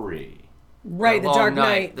 3. Right, the Dark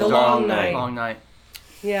Knight. The Long Night. Long night.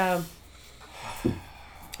 Yeah.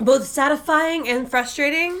 Both satisfying and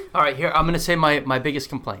frustrating. All right, here I'm gonna say my biggest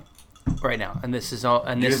complaint right now, and this is all.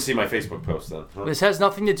 And You didn't this see my Facebook post then. Huh? this has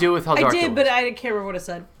nothing to do with how I dark it did, was. but I can't remember what it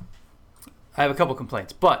said. I have a couple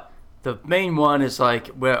complaints, but the main one is like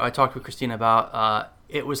where I talked with Christina about.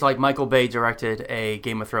 It was like Michael Bay directed a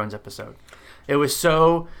Game of Thrones episode. It was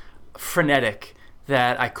so frenetic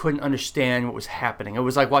that I couldn't understand what was happening. It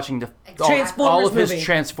was like watching Exactly. all of movie. his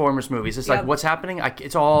Transformers movies. It's Yep. like, what's happening?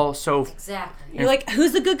 It's all so. Exactly. You're like,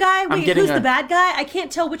 who's the good guy? Wait, getting who's a- the bad guy? I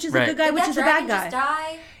can't tell which is the Right. good guy, Did which that is the dragon bad guy. just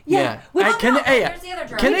die? Yeah. Can Oh, no, they, there's the other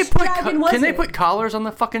dragon. can they Which put dragon was can they it? put collars on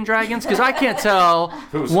the fucking dragons? Because I can't tell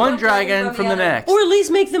Who's- one One dragon dragon from from the the other. next. Or at least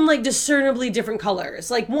make them like discernibly different colors.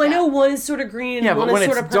 Like, I know one is sort of green and Yeah, one but when is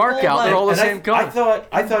it's sort of dark purple, out, but- they're all the And same color.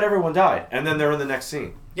 I thought everyone died, and then they're in the next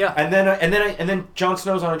scene. Yeah. And then Jon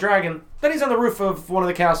Snow's on a dragon. Then he's on the roof of one of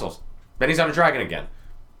the castles. Then he's on a dragon again.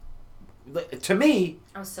 To me,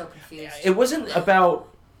 I was so confused. it wasn't about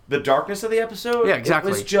the darkness of the episode. Yeah, exactly.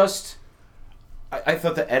 It was just. I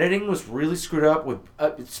thought the editing was really screwed up. With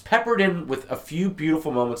it's peppered in with a few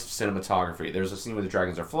beautiful moments of cinematography. There's a scene where the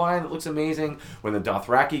dragons are flying that looks amazing. When the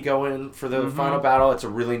Dothraki go in for the final battle, it's a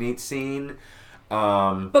really neat scene.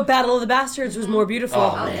 But Battle of the Bastards was more beautiful.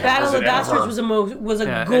 Oh, man. Battle Was of the it ever? Bastards was a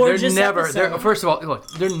Yeah, gorgeous they're never. episode. First of all,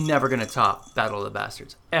 look, they're never gonna top Battle of the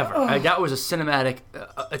Bastards ever. Like, that was a cinematic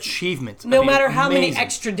achievement. no I mean, matter how many amazing.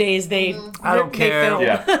 extra days they I don't they care. filmed.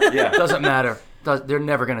 Yeah, yeah. Doesn't matter. They're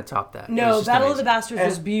never gonna top that. It was No, just Battle of the amazing. Bastards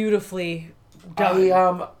was And- beautifully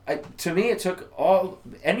done. To me, it took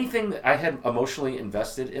anything that I had emotionally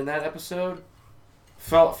invested in that episode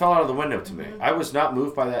fell out of the window to me. I was not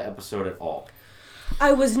moved by that episode at all.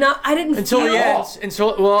 I was not. I didn't Until feel the end.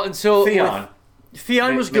 Until Theon.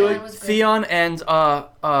 Theon was Theon good. was good. Theon and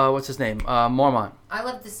what's his name? Mormont. I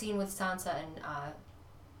loved the scene with Sansa and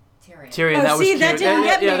Tyrion. Tyrion. Oh, that was see, cute. that didn't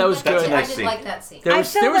get yeah, me. that was That's good. a I nice did scene. like that scene. There I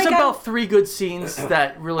was felt like about 3 good scenes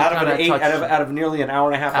that really Out of kind an of eight, touched. out of nearly an hour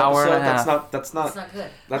and a half Hour and episode, a that's half. not It's not good.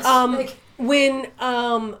 that's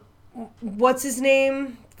when what's his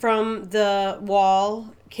name from the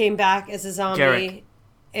Wall came back as a zombie, Garrick.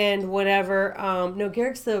 and whatever. No,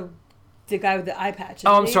 Garrick's the guy with the eye patch.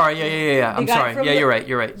 Oh, isn't I'm he? sorry. Yeah. The I'm guy sorry. from Yeah, the- you're right.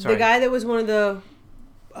 You're right. Sorry. The guy that was one of the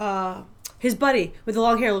his buddy with the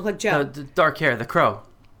long hair looked like Joe. the dark hair, the crow.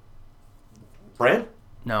 Bran?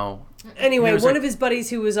 No. Anyway, he was one like- of his buddies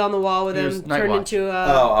who was on the wall with He was him Night turned Watch. into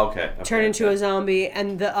Okay. turned into a zombie,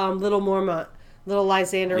 and the little Mormont, little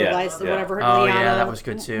Lysander, Yeah, Lys, yeah. whatever. Oh, Lyanna yeah, that was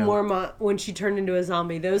good too. Mormont when she turned into a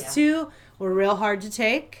zombie. Those Yeah. two were real hard to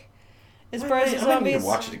take. As far as the I might need zombies, to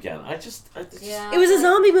watch it again. I just Yeah. it was a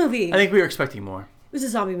zombie movie. I think we were expecting more. It was a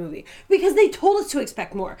zombie movie because they told us to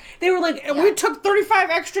expect more. They were like, "We Yeah. took 35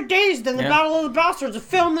 extra days than the Yeah. Battle of the Bastards to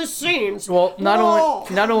film this scenes." Well, not Whoa.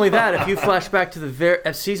 only that, if you flash back to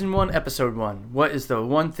the season 1, episode 1, what is the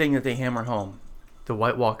one thing that they hammer home? The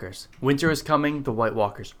White Walkers. Winter is coming. The White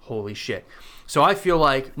Walkers. Holy shit! So I feel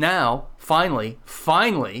like now, finally,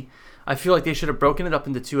 I feel like they should have broken it up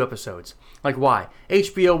into 2 episodes. Like, why?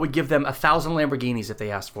 HBO would give them 1,000 Lamborghinis if they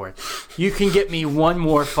asked for it. You can get me one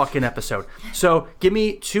more fucking episode. So give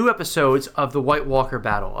me 2 episodes of the White Walker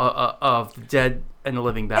battle, of the dead and the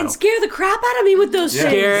living battle. and scare the crap out of me with those Yeah.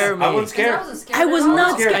 things. Scare me. I wasn't scared. I wasn't scared. I was at all.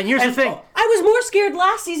 not scared. And here's the thing. I was more scared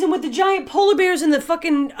last season with the giant polar bears and the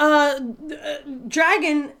fucking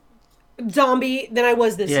dragon zombie than I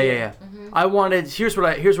was this Yeah. year. I wanted. Here's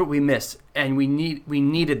what we missed, and we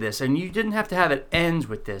needed this, and you didn't have to have it end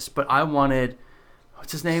with this, but I wanted.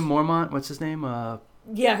 What's his name? Mormont. What's his name?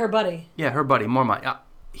 Yeah, her buddy. Yeah, her buddy Mormont.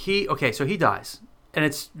 So he dies, and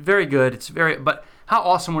it's very good. It's very. But how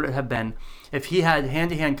awesome would it have been if he had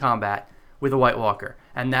hand-to-hand combat with a White Walker,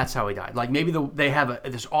 and that's how he died? Like maybe they have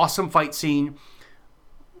this awesome fight scene.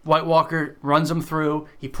 White Walker runs him through.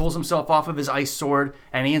 He pulls himself off of his ice sword,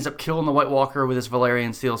 and he ends up killing the White Walker with his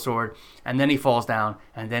Valyrian steel sword. And then he falls down,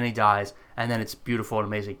 and then he dies, and then it's beautiful and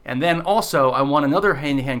amazing. And then also, I want another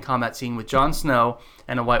hand-to-hand combat scene with Jon Snow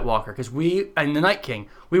and a White Walker, because and the Night King,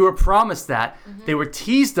 we were promised that. They were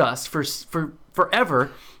teased us for forever.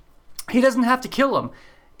 He doesn't have to kill him.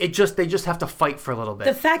 They just have to fight for a little bit.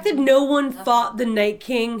 The fact that no one fought the Night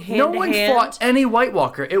King hand No to one hand. fought any White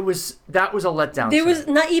Walker. That was a letdown. There to was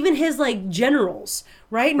me. not even his like generals,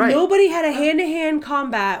 right? Right. Nobody had a hand-to-hand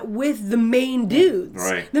combat with the main dudes.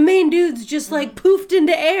 Right. The main dudes just like poofed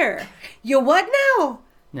into air. You what now?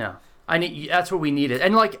 No, that's what we needed.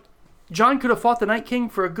 And like, John could have fought the Night King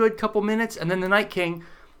for a good couple minutes, and then the Night King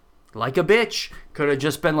like a bitch, could have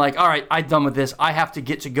just been like, all right, I'm done with this. I have to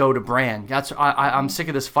go to Bran. I'm sick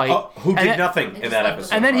of this fight. Who did And nothing in that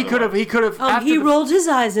episode? And then he by the could way. have. He rolled his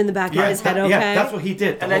eyes in the back of his head. Okay. Yeah, that's what he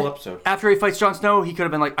did the And whole then episode. after he fights Jon Snow, he could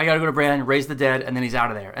have been like, I gotta go to Bran, raise the dead, and then he's out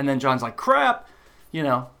of there. And then Jon's like, crap,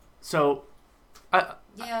 So,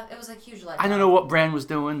 Yeah, it was a huge letdown. I don't know what Bran was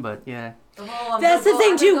doing, but yeah. The whole, That's the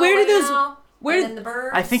thing, too. Where did those- where- And then the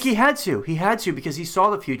birds. I think he had to. He had to because he saw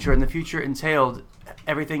the future, and the future entailed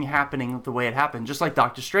everything happening the way it happened. Just like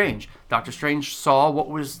Doctor Strange. Doctor Strange saw what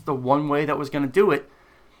was the one way that was going to do it,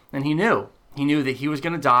 and he knew. He knew that he was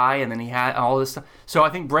going to die, and then he had all this stuff. So I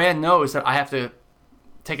think Bran knows that I have to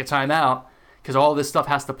take a time out because all this stuff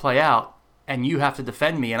has to play out, and you have to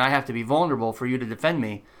defend me, and I have to be vulnerable for you to defend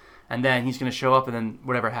me. And then he's going to show up, and then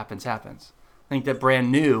whatever happens, happens. I think that Bran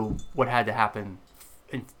knew what had to happen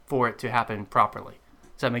for it to happen properly.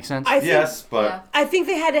 Does that make sense? Yes, but Yeah. I think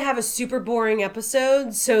they had to have a super boring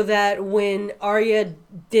episode so that when Arya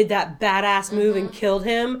did that badass move and killed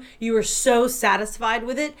him, you were so satisfied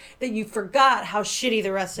with it that you forgot how shitty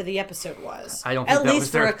the rest of the episode was. I don't think At that least was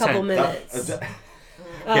for their a couple intent. minutes.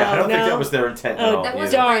 I don't think no? that was their intent at Oh, all. That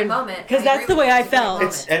was either. a great Darn. moment. 'Cause I that's agree the way with you. I It was a great felt.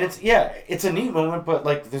 moment. It's a neat moment, but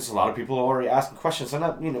like there's a lot of people already asking questions. I'm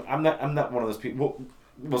not one of those people.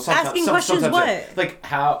 Well, sometimes, Asking questions sometimes what? like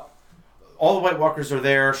how all the White Walkers are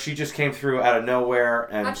there. She just came through out of nowhere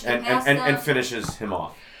and How'd she get past and them? finishes him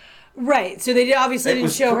off. Right, so they obviously It didn't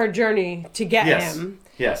was show pr- her journey to get Yes, him.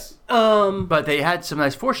 yes. But they had some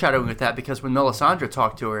nice foreshadowing with that because when Melisandre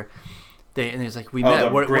talked to her, and it's like we Oh,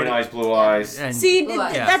 met. the green eyes, blue eyes. And See, Blue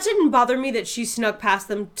eyes. that didn't bother me that she snuck past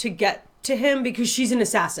them to get to him because she's an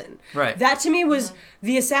assassin. Right. That to me was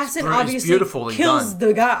the assassin It's obviously beautifully kills done.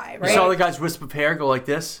 the guy, you right? saw the guy's wisp of hair go like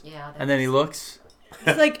this, Yeah, that and then he looks.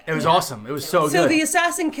 It's like It was awesome. It was so so good. the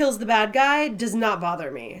assassin kills the bad guy does not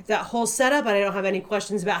bother me. That whole setup, and I don't have any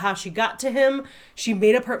questions about how she got to him. She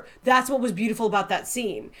made up her. That's what was beautiful about that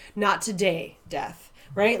scene. Not today, death.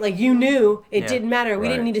 Right? Like you knew it Yeah. didn't matter. We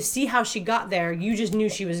didn't Right. need to see how she got there. You just knew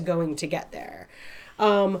she was going to get there.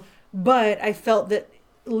 But I felt that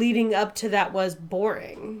leading up to that was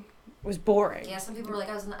boring. It was boring. Yeah, some people were like,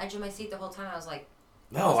 I was on the edge of my seat the whole time. I was like,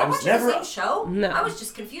 No, I was watching never. the same show. No. I was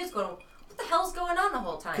just confused, going, what the hell's going on the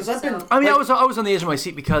whole time? 'Cause I've been- So- I mean, like- I was on the edge of my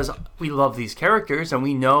seat because we love these characters and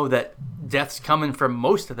we know that death's coming from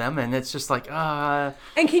most of them, and it's just like, And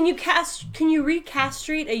can you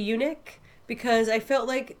recastrate a eunuch? Because I felt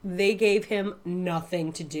like they gave him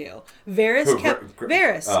nothing to do. Varys Who, kept Gr-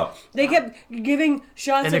 Varys. oh. They kept giving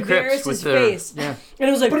shots in the of crypts Varys' with their face, yeah. and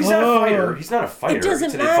it was like, But he's not a "Whoa." fighter. He's not a fighter. It doesn't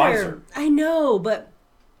He's an matter. advisor. I know, but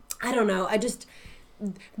I don't know.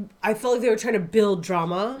 I felt like they were trying to build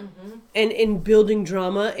drama, and in building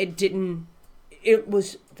drama, it didn't. It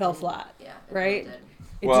fell flat. yeah, it right? really did.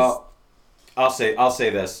 It Well, I'll say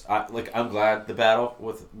this. I'm glad the battle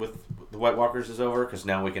with the White Walkers is over because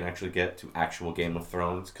now we can actually get to actual Game of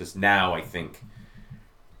Thrones. Because now I think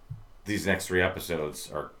these next 3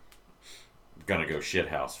 episodes are gonna go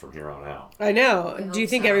shithouse from here on out. I know. I Do you hope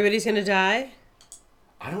think so. everybody's gonna die?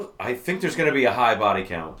 I think there's gonna be a high body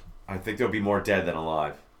count. I think there'll be more dead than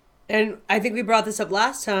alive. And I think we brought this up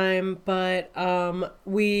last time, but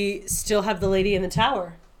we still have the lady in the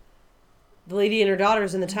tower. The lady and her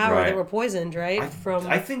daughters in the tower Right. that were poisoned, right?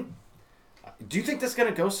 I think. Do you think that's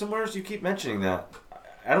gonna go somewhere? As you keep mentioning that.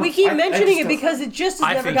 I don't, we keep I mentioning just it don't- because it just has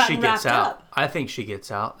I never think she gotten gets wrapped out. up. I think she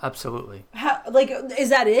gets out. Absolutely. Is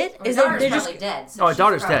that it? Her Is daughter's they're probably just? dead. So Oh, her she's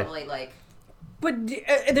daughter's dead. probably like, But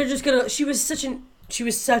they're just gonna. She was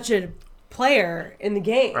such a player in the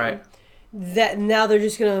game. Right. That now they're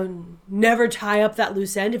just gonna never tie up that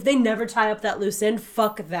loose end. If they never tie up that loose end,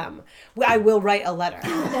 fuck them. I will write a letter.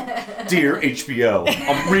 Dear HBO,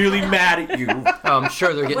 I'm really mad at you. I'm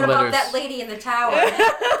sure they're what getting about letters. that lady in the tower?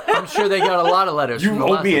 I'm sure they got a lot of letters. from You the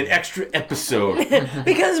owe last me one. an extra episode.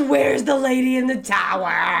 Because where's the lady in the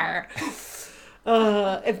tower?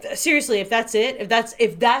 If that's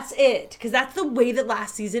it, because that's the way that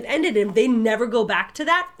last season ended, and if they never go back to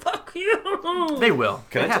that, fuck you. They will.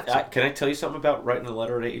 Can They have to. can I tell you something about writing a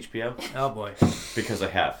letter to HBO? Oh boy. Because I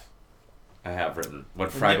have written when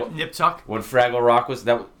Nip, Fraggle nip tuck. when Fraggle Rock was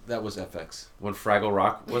that was FX. When Fraggle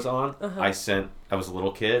Rock was on, Uh-huh. I was a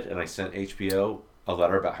little kid and I sent HBO a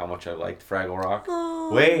letter about how much I liked Fraggle Rock.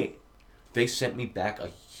 Oh. Wait, they sent me back a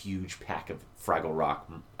huge pack of Fraggle Rock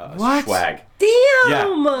What? swag. Damn. Yeah,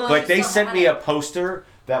 like they still sent have me it? a poster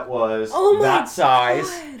that was Oh my that size.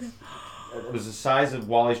 God. It was the size of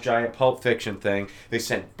Wally's giant Pulp Fiction thing. They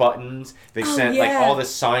sent buttons. They Oh, sent like yeah. all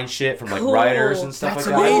this sign shit from like Cool. writers and stuff That's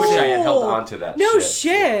like that. I wish I had held Cool. on to that. No shit.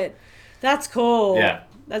 shit. That's cool. Yeah.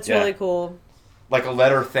 That's Yeah. really cool. like a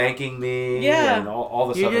letter thanking me. Yeah. And all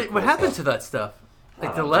this other cool What happened stuff. to that stuff? Like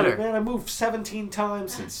I the don't know, letter. dude, man, I moved 17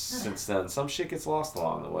 times since then. Some shit gets lost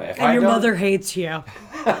along the way. If And I your don't- mother hates you.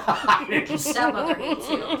 Your stepmother hates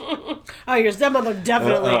you. Oh, your stepmother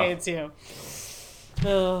definitely Uh-uh. hates you.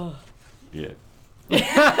 Oh. Yeah.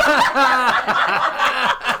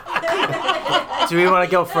 Do we want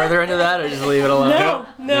to go further into that or just leave it alone?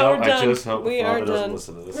 No, we're done. I just hope we my are father doesn't done.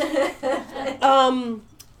 listen to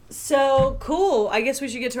this. So cool. I guess we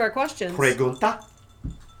should get to our questions. Pregunta.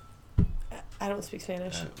 I don't speak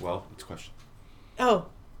Spanish. Well, it's a question. Oh.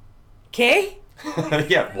 ¿Qué?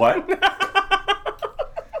 Yeah, what?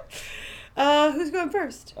 Who's going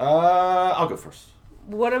first? I'll go first.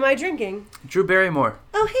 What am I drinking? Drew Barrymore.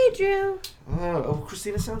 Oh, hey, Drew.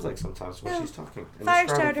 Christina sounds like sometimes when Oh. she's talking. And Fire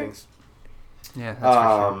describing starter. things. Yeah, that's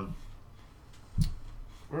for sure.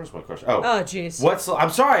 Where's my question? Oh, Oh, jeez. I'm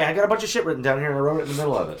sorry, I got a bunch of shit written down here and I wrote it in the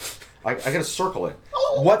middle of it. I gotta circle it.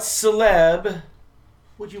 What celeb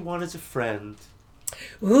would you want as a friend?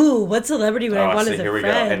 Ooh, what celebrity would I want see, as a here we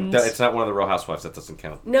friend? go. And it's not one of the Real Housewives. That doesn't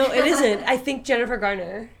count. No, it isn't. I think Jennifer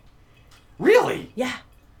Garner. Really? Yeah.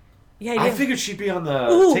 Yeah, I do. I figured she'd be on the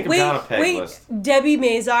Ooh, take him down a peg list. Debbie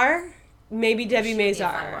Mazar. Maybe Debbie She'd be a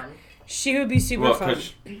fun Mazar. one. She would be super Well, fun.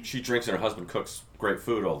 because she drinks and her husband cooks great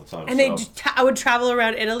food all the time. And I would travel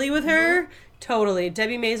around Italy with her. Totally.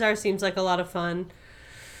 Debbie Mazar seems like a lot of fun.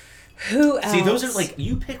 Who else? See, those are like,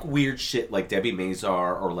 you pick weird shit like Debbie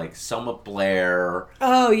Mazar or like Selma Blair.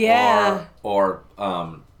 Oh, yeah. Or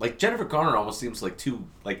like Jennifer Garner almost seems like too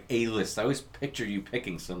like A-list. I always picture you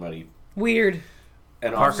picking somebody. Weird.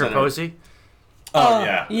 And Parker Posey. Oh,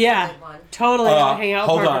 yeah. Yeah. Good one. Totally. I would hang out with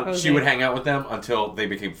hold Parker on. Posey. She would hang out with them until they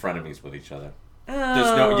became frenemies with each other. Oh.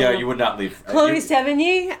 There's no, yeah, you would not leave. Chloe you-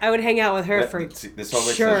 Sevigny, I would hang out with her that- for see, this all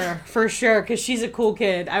makes sure, sense. for sure, because she's a cool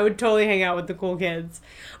kid. I would totally hang out with the cool kids.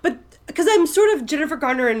 But because I'm sort of Jennifer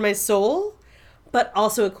Garner in my soul, but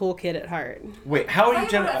also a cool kid at heart. Wait, how are you, I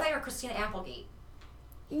Jennifer? thought you were Christina Applegate.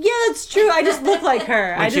 Yeah, that's true. I just look like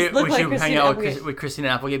her. I just look would like you hang Christina out Applegate. would Christina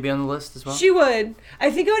Applegate be on the list as well? She would. I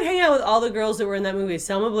think I would hang out with all the girls that were in that movie.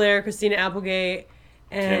 Selma Blair, Christina Applegate,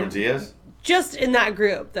 Cameron and Diaz? just in that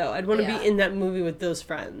group, though. I'd want to Yeah. be in that movie with those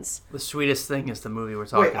friends. The Sweetest Thing is the movie we're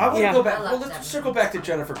talking Wait, I about. want to Yeah. go back. I Well, love let's that circle movie. back to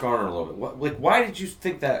Jennifer Garner a little bit. Like, why did you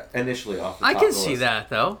think that initially off the I top can of the see list? that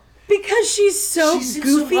though. Because she's so She seems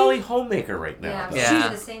goofy. so Holly Homemaker right now. Yeah, I'm though. Yeah.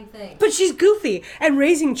 saying the same thing. But she's goofy. And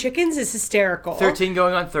raising chickens is hysterical. 13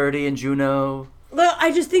 going on 30 and Juno. Well,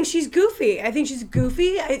 I just think she's goofy. I think she's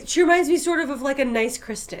goofy. She reminds me sort of like a nice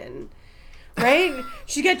Kristen. Right?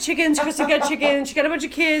 She's got chickens. Kristen got chickens. She got a bunch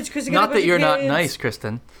of kids. Kristen got a Not bunch that you're of kids. not nice,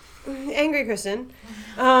 Kristen. Angry Kristen.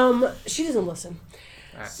 She doesn't listen.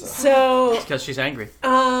 So, Because she's angry.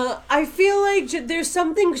 I feel like there's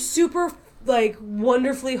something super, like,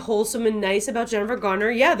 wonderfully wholesome and nice about Jennifer Garner,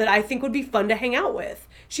 yeah, that I think would be fun to hang out with.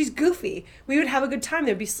 She's goofy. We would have a good time.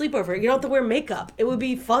 There'd be sleepover. You don't have to wear makeup. It would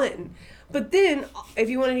be fun. But then, if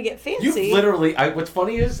you wanted to get fancy... You literally. What's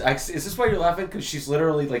funny is this why you're laughing? Because she's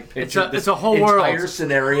literally like pictured it's a whole entire world.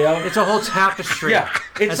 scenario. It's a whole tapestry. Yeah,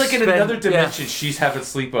 it's like in another dimension. She's having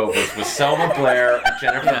sleepovers with Selma Blair and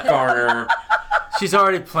Jennifer Garner, She's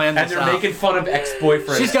already planned and this they're out. making fun of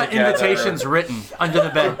ex-boyfriends. She's got together. invitations written under the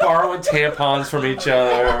They're bed. borrowing tampons from each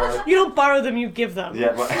other. You don't borrow them, you give them.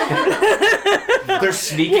 Yeah, but they're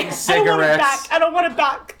sneaking cigarettes. I don't want it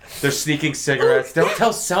back. They're sneaking cigarettes. Don't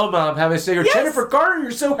tell Selma I'm having a cigarette. Yes. Jennifer Garner,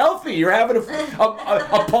 you're so healthy. You're having a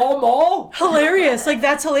Pall Mall. Hilarious. Like,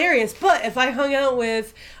 that's hilarious. But if I hung out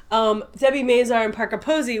with Debbie Mazar and Parker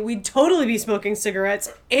Posey, we'd totally be smoking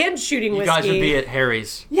cigarettes and shooting You whiskey. guys would be at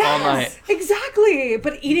Harry's yes, all night. exactly.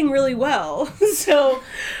 But eating really well. So,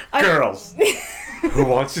 Girls, who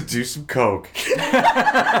wants to do some coke? who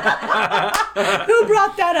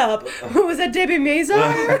brought that up? Was that Debbie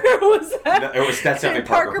Mazar? Or was that That's definitely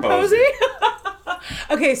Parker Posey.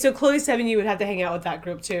 Okay, so Chloe Sevigny would have to hang out with that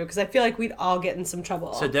group too, because I feel like we'd all get in some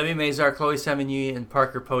trouble. So Debbie Mazar, Chloe Sevigny, and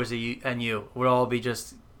Parker Posey and you would all be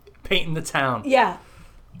just painting the town. yeah.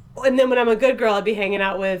 And then when I'm a good girl, I'd be hanging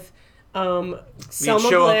out with You'd Selma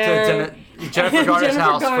show Blair. up to Jennifer Garner's Jennifer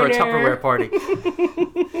house for a Garner. Tupperware party.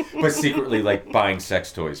 But secretly, like, buying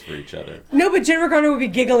sex toys for each other. No, but Jennifer Garner would be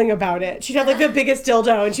giggling about it. She'd have like the biggest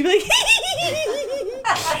dildo, and she'd be like, and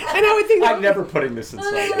I would think, I'm never putting this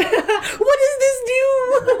inside. what does this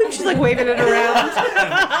do? She's like waving it around.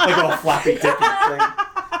 Like a flappy dicky thing.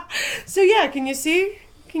 So yeah, can you see?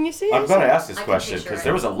 Can you see? I'm glad I asked this I can question picture because it.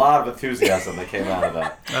 there was a lot of enthusiasm that came out of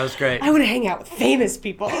that. That was great. I want to hang out with famous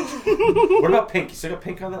people. What about Pink? You still got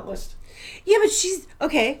Pink on that list? Yeah, but she's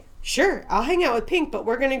okay. Sure, I'll hang out with Pink, but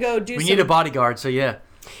we're gonna go do. We some... need a bodyguard, so yeah.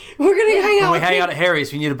 We're gonna hang out. When we with hang Pink- out at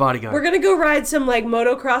Harry's, we need a bodyguard. We're gonna go ride some like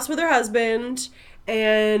motocross with her husband,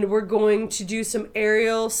 and we're going to do some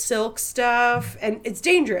aerial silk stuff. And it's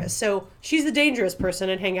dangerous, so she's the dangerous person,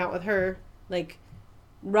 and hang out with her, like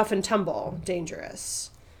rough and tumble,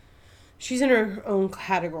 dangerous. She's in her own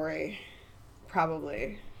category,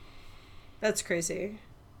 probably. That's crazy.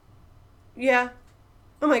 Yeah.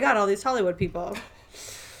 Oh my God! All these Hollywood people.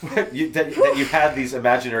 that you've had these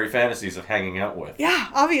imaginary fantasies of hanging out with. Yeah,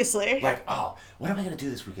 obviously. Like, oh, what am I going to do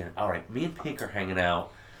this weekend? All right, me and Pink are hanging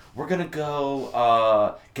out. We're going to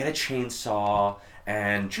go get a chainsaw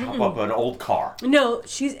and chop up an old car. No,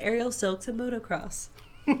 she's aerial silks and motocross.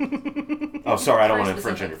 Oh, sorry, I don't want to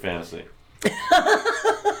Very infringe on your fantasy.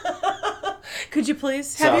 Could you please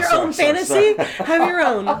So- have your so- own so- fantasy? so- Have your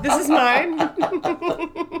own. This is mine.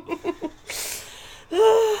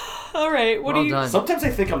 All right. What Well do you? done. Sometimes I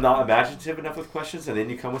think I'm not imaginative enough with questions, and then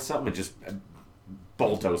you come with something and just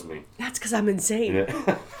bulldoze me. That's because I'm insane.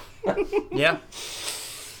 Yeah. Yeah.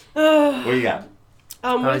 What do you got?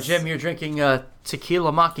 What's- Jim, you're drinking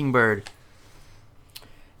Tequila Mockingbird.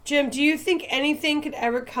 Jim, do you think anything could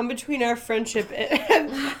ever come between our friendship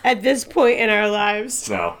at this point in our lives?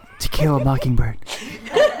 No. Tequila Mockingbird.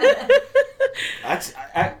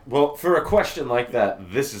 Well, for a question like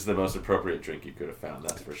that, this is the most appropriate drink you could have found.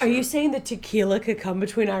 That's for sure. Are you saying that tequila could come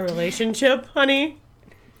between our relationship, honey?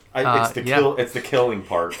 It's the yeah. It's the killing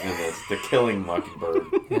part in this. The killing mockingbird.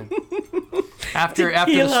 After the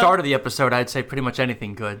Tequila. start of the episode, I'd say pretty much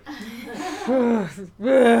anything good.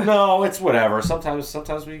 No, it's whatever.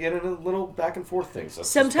 Sometimes we get into little back and forth things. That's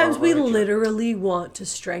just part Sometimes of we our nature. literally want to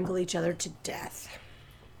strangle each other to death.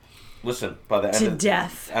 Listen, by the end To of,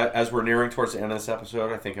 death. as we're nearing towards the end of this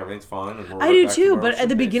episode, I think everything's fine. And we're I do back to too, where but we at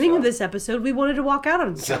the should be, beginning so. of this episode, we wanted to walk out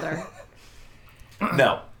on each other.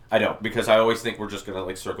 No, I don't, because I always think we're just gonna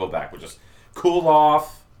like circle back. We're just cool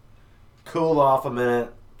off a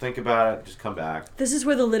minute, think about it, just come back. This is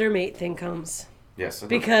where the littermate thing comes. Yes,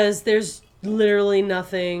 Because there's literally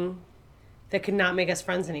nothing that could not make us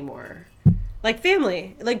friends anymore. Like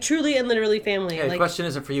family. Like truly and literally family. Yeah, the like, question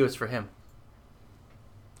isn't for you, it's for him.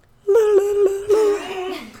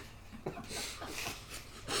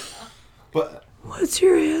 But What's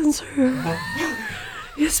your answer?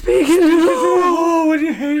 You're speaking to the hole. when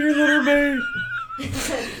you hate your little maid.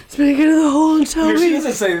 Speaking to the hole and tell She me.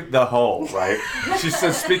 doesn't say the hole, right? She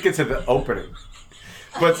says speaking to the opening.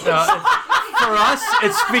 But For us,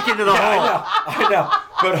 it's speaking to the hole. I know.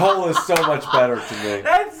 But hole is so much better to me.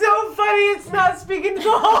 That's so funny. It's not speaking to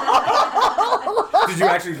the hole. Did you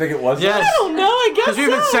actually think it was? Yes. I don't know. I guess Because we've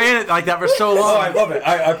been so. saying it like that for so Oh, I long. love it.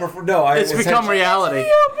 I prefer. No, I. It's become reality.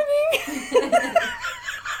 The opening.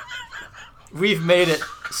 We've made it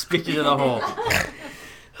speaking to the hole.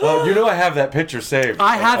 You know I have that picture saved.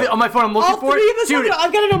 I have it on my phone. I'm looking All for three it. of us Dude, have it.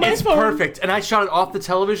 I've got it on my it's phone. perfect. And I shot it off the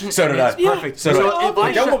television. So and did I. It's perfect. So So, did I. if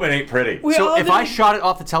I That shot, woman ain't pretty. We so all if I did. shot it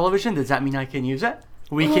off the television, does that mean I can use it?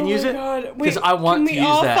 We can use it? God. Because I want to Can we use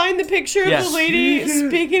all that. find the picture of Yes. the lady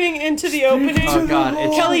speaking into the opening? Oh, God,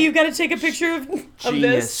 it's- Kelly, you've got to take a picture of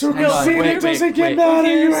Genius. this. Hang on, wait, wait. mad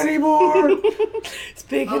at you anymore.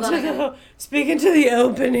 Speaking Hold on, I speaking to the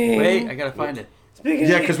opening. Wait, I gotta find it. Speaking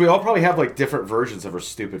Yeah, to because we all probably have like different versions of her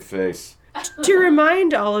stupid face. to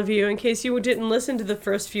remind all of you, in case you didn't listen to the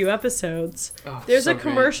first few episodes, Oh, there's so a great.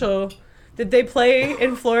 commercial that they play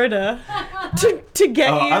in Florida to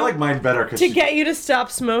get Oh, you I like mine better because to get you to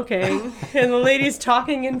stop smoking, and the lady's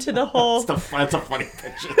talking into the hole. That's a funny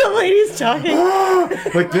picture. The lady's talking.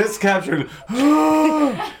 Like this captured.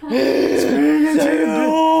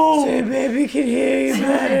 Say, baby, can hear you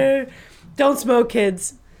better. Don't smoke,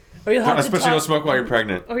 kids, or you'll have to Especially don't talk, smoke while you're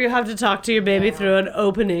pregnant. or you'll have to talk to your baby through an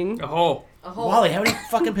opening. Oh, A whole Wally, how many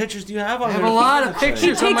fucking pictures do you have on I have a lot of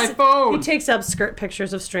pictures on my He phone. takes up skirt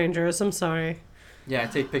pictures of strangers. I'm sorry. Yeah, I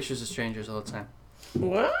take pictures of strangers all the time.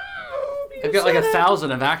 What? I've got like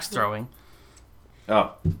 1,000 of axe throwing.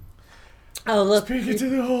 Oh. Oh look! Speaking to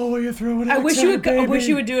the hole while you're throwing I wish you would. I wish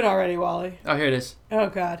you would do it already, Wally. Oh, here it is. Oh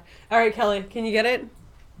God! All right, Kelly, can you get it?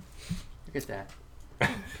 Look at that.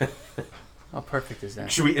 How perfect is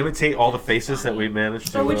that? Should we imitate all the faces that we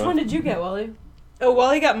managed to? Oh, which one did you get, Wally? Oh,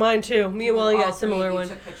 Wally got mine too. Me and Wally got a similar one.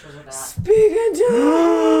 Took pictures of that. Speaking to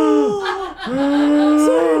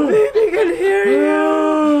so your baby can hear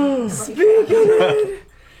you. Speaking it.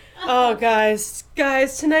 Oh, guys,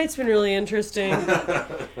 tonight's been really interesting.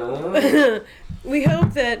 We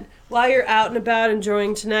hope that while you're out and about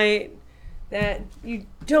enjoying tonight, that you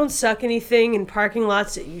don't suck anything in parking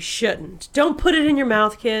lots that you shouldn't. Don't put it in your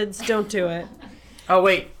mouth, kids. Don't do it. Oh,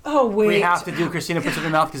 wait. Oh, wait. We have to do Christina puts it in her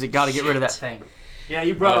mouth because you got to get rid of that thing. Yeah,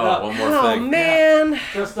 you brought it Oh, up. one more Oh, thing. man.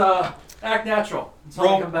 Just, Act natural. Until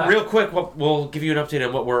I come back. Real quick, we'll give you an update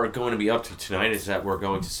on what we're going to be up to tonight. Is that we're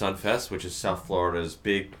going to Sunfest, which is South Florida's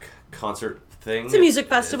big concert thing. It's a music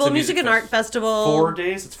festival, It's a music and art festival. 4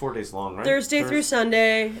 days? It's 4 days long, right? Thursday through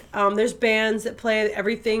Sunday. There's bands that play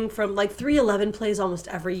everything from, like, 311 plays almost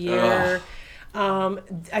every year.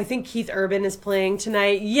 I think Keith Urban is playing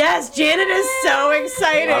tonight. Yes, Janet is so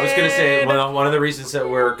excited. I was going to say, one of the reasons that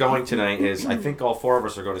we're going tonight is I think all 4 of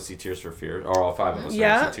us are going to see Tears for Fears, or all 5 of us are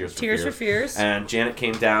going to see Tears for Fears. And Janet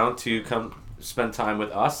came down to come spend time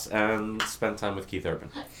with us and spend time with Keith Urban.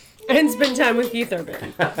 And spend time with Keith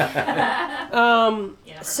Urban.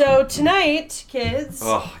 So tonight, kids,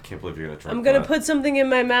 Oh, I can't believe you're going to drink I'm going to that. put something in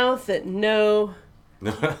my mouth that no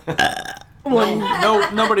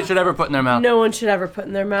Nobody should ever put in their mouth. one should ever put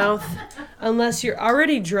in their mouth unless you're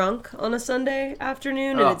already drunk on a Sunday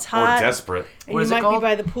afternoon and it's Or hot desperate. and What you is it might be called?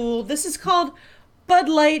 by the pool. This is called Bud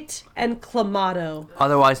Light and Clamato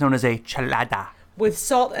Otherwise known as a chelada. with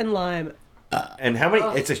salt and lime. And how many?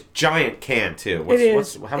 It's a giant can, too. It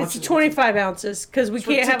is. How much It's is it? 25 ounces because we It's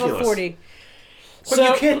can't have a ridiculous. 40. But So-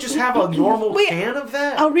 you can't just have a normal Wait, can of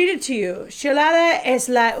that? I'll read it to you. Chelada es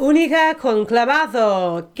la única con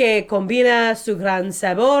clamato que combina su gran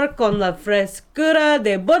sabor con la frescura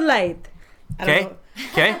de Bud Light. I don't Okay? know.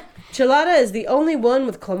 Okay? Chelada is the only one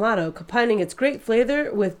with clamato, combining its great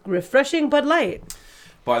flavor with refreshing Bud Light.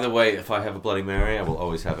 By the way, if I have a Bloody Mary, I will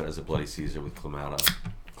always have it as a Bloody Caesar with Clamato.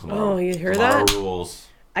 Oh, you hear Clamato that? rules.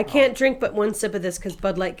 I can't drink but one sip of this because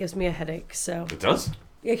Bud Light gives me a headache. So It does?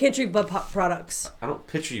 I can't drink Bud Pop products I don't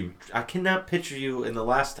picture you. I cannot picture you in the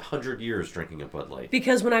last 100 years drinking a Bud Light.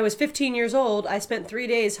 because when I was 15 years old, I spent 3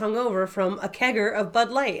 days hungover from a kegger of Bud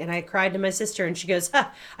Light, and I cried to my sister, and she goes,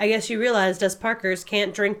 "Ha! I guess you realized us Parkers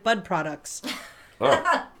can't drink Bud products."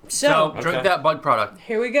 Oh, So, So drink Okay. that Bud product.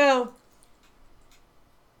 here we go.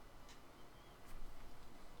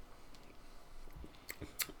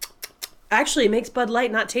 Actually, it makes Bud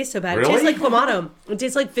Light not taste so bad. It tastes Really? like Clamato. It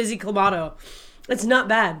tastes like fizzy Clamato. It's not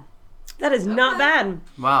bad. That is not bad.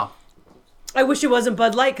 Wow. I wish it wasn't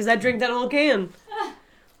Bud Light because I'd drink that whole can.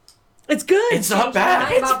 It's good. it's not bad.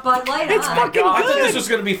 Talking about Bud Light, it's huh? fucking I thought good. this was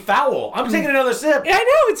going to be foul. I'm taking another sip. I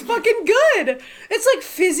know, it's fucking good. It's like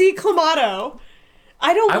fizzy Clamato.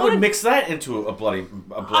 I don't I want would to. mix that into a Bloody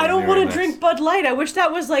I don't Mary want to mix. drink Bud Light. I wish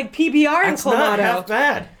that was like PBR and That's not half Clamato.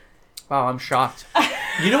 bad. Wow, I'm shocked.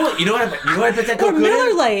 You know what? I bet that go Or good Miller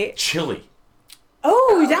in? Light. Chili.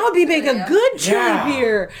 Oh, that would be make a yeah. good chili Yeah.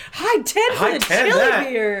 beer. High 10 for High the 10 chili that.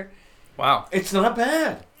 beer. Wow. It's not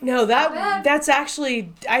bad. No, bad. that's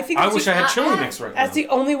actually. I think I that's wish the, I had not chili bad. mix right that's now. the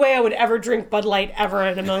only way I would ever drink Bud Light ever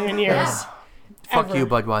in a million years. Yeah. Fuck Ever. you,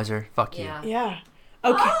 Budweiser. Fuck you. Yeah. Yeah.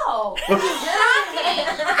 Okay. Oh,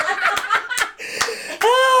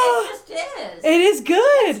 Oh, it just is. it is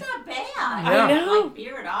good. It's not bad. Yeah. I don't know. like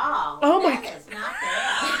beer at all. Oh my That is not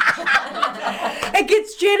bad. It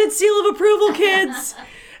gets Janet's seal of approval, kids.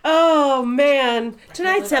 Oh man!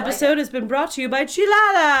 Tonight's believe I like episode has been brought to you by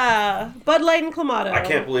Chilada, Bud Light and Clamato. I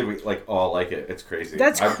can't believe we all like it. It's crazy.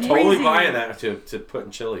 That's I'm crazy. totally buying that to put in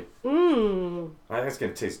chili. Mmm. I think it's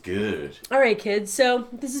gonna taste good. All right, kids. So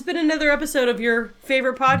this has been another episode of your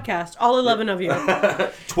favorite podcast. All 11 of you.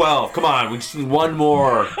 12. Come on, we just need one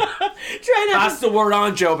more. Try not Pass the word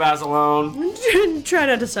on, Joe Basilone. to try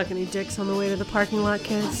not to suck any dicks on the way to the parking lot,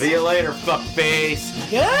 kids. See you later, fuckface.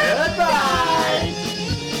 Goodbye.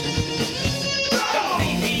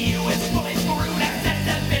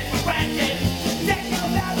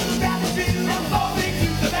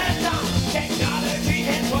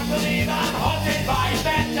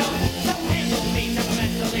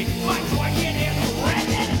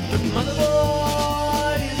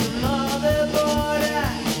 Motherboard is a motherboard.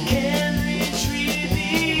 I can retrieve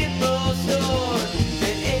the info store.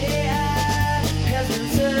 The AI has been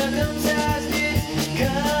circumcised. It's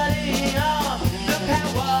cutting off the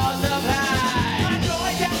powers of high. My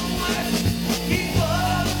joy down west, keep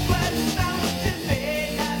up west, mountain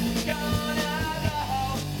bay has gonna go.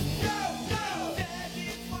 Go, daddy,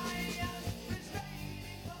 fire, restraining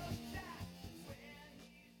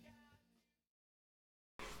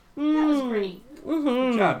That was great.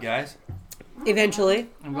 Good job, guys. Eventually.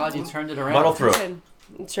 I'm glad you turned it around. Muddle through it.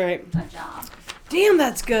 That's right. Good job. Damn,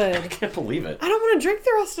 that's good. I can't believe it. I don't want to drink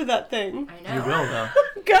the rest of that thing. I know. You will, though.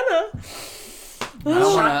 I'm gonna.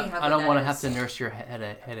 Shocking how I don't good want to that have is. to nurse your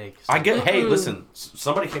headaches. I get. Hey, listen.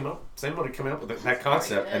 Somebody came up with that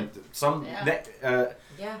concept, and some Yeah.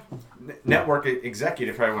 Yeah. network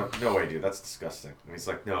executive probably went, "No way, dude. That's disgusting." And he's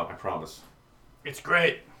like, "No, I promise." It's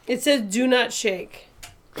great. It says do not shake.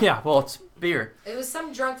 Yeah, well, it's beer. It was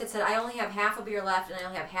some drunk that said, "I only have half a beer left, and I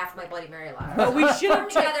only have half my Bloody Mary left." But we should Come have.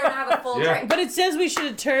 together and have a full Yeah. drink. But it says we should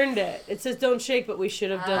have turned it. It says don't shake, but we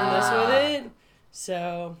should have done this with it.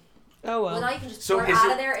 So, oh Well, now well. you can just So pour it is out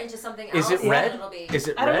it- of there into something else. Is it and red? It'll be. Is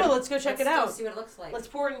it I don't red? know. Let's go check Let's it go out. see what it looks like. Let's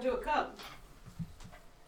pour it into a cup.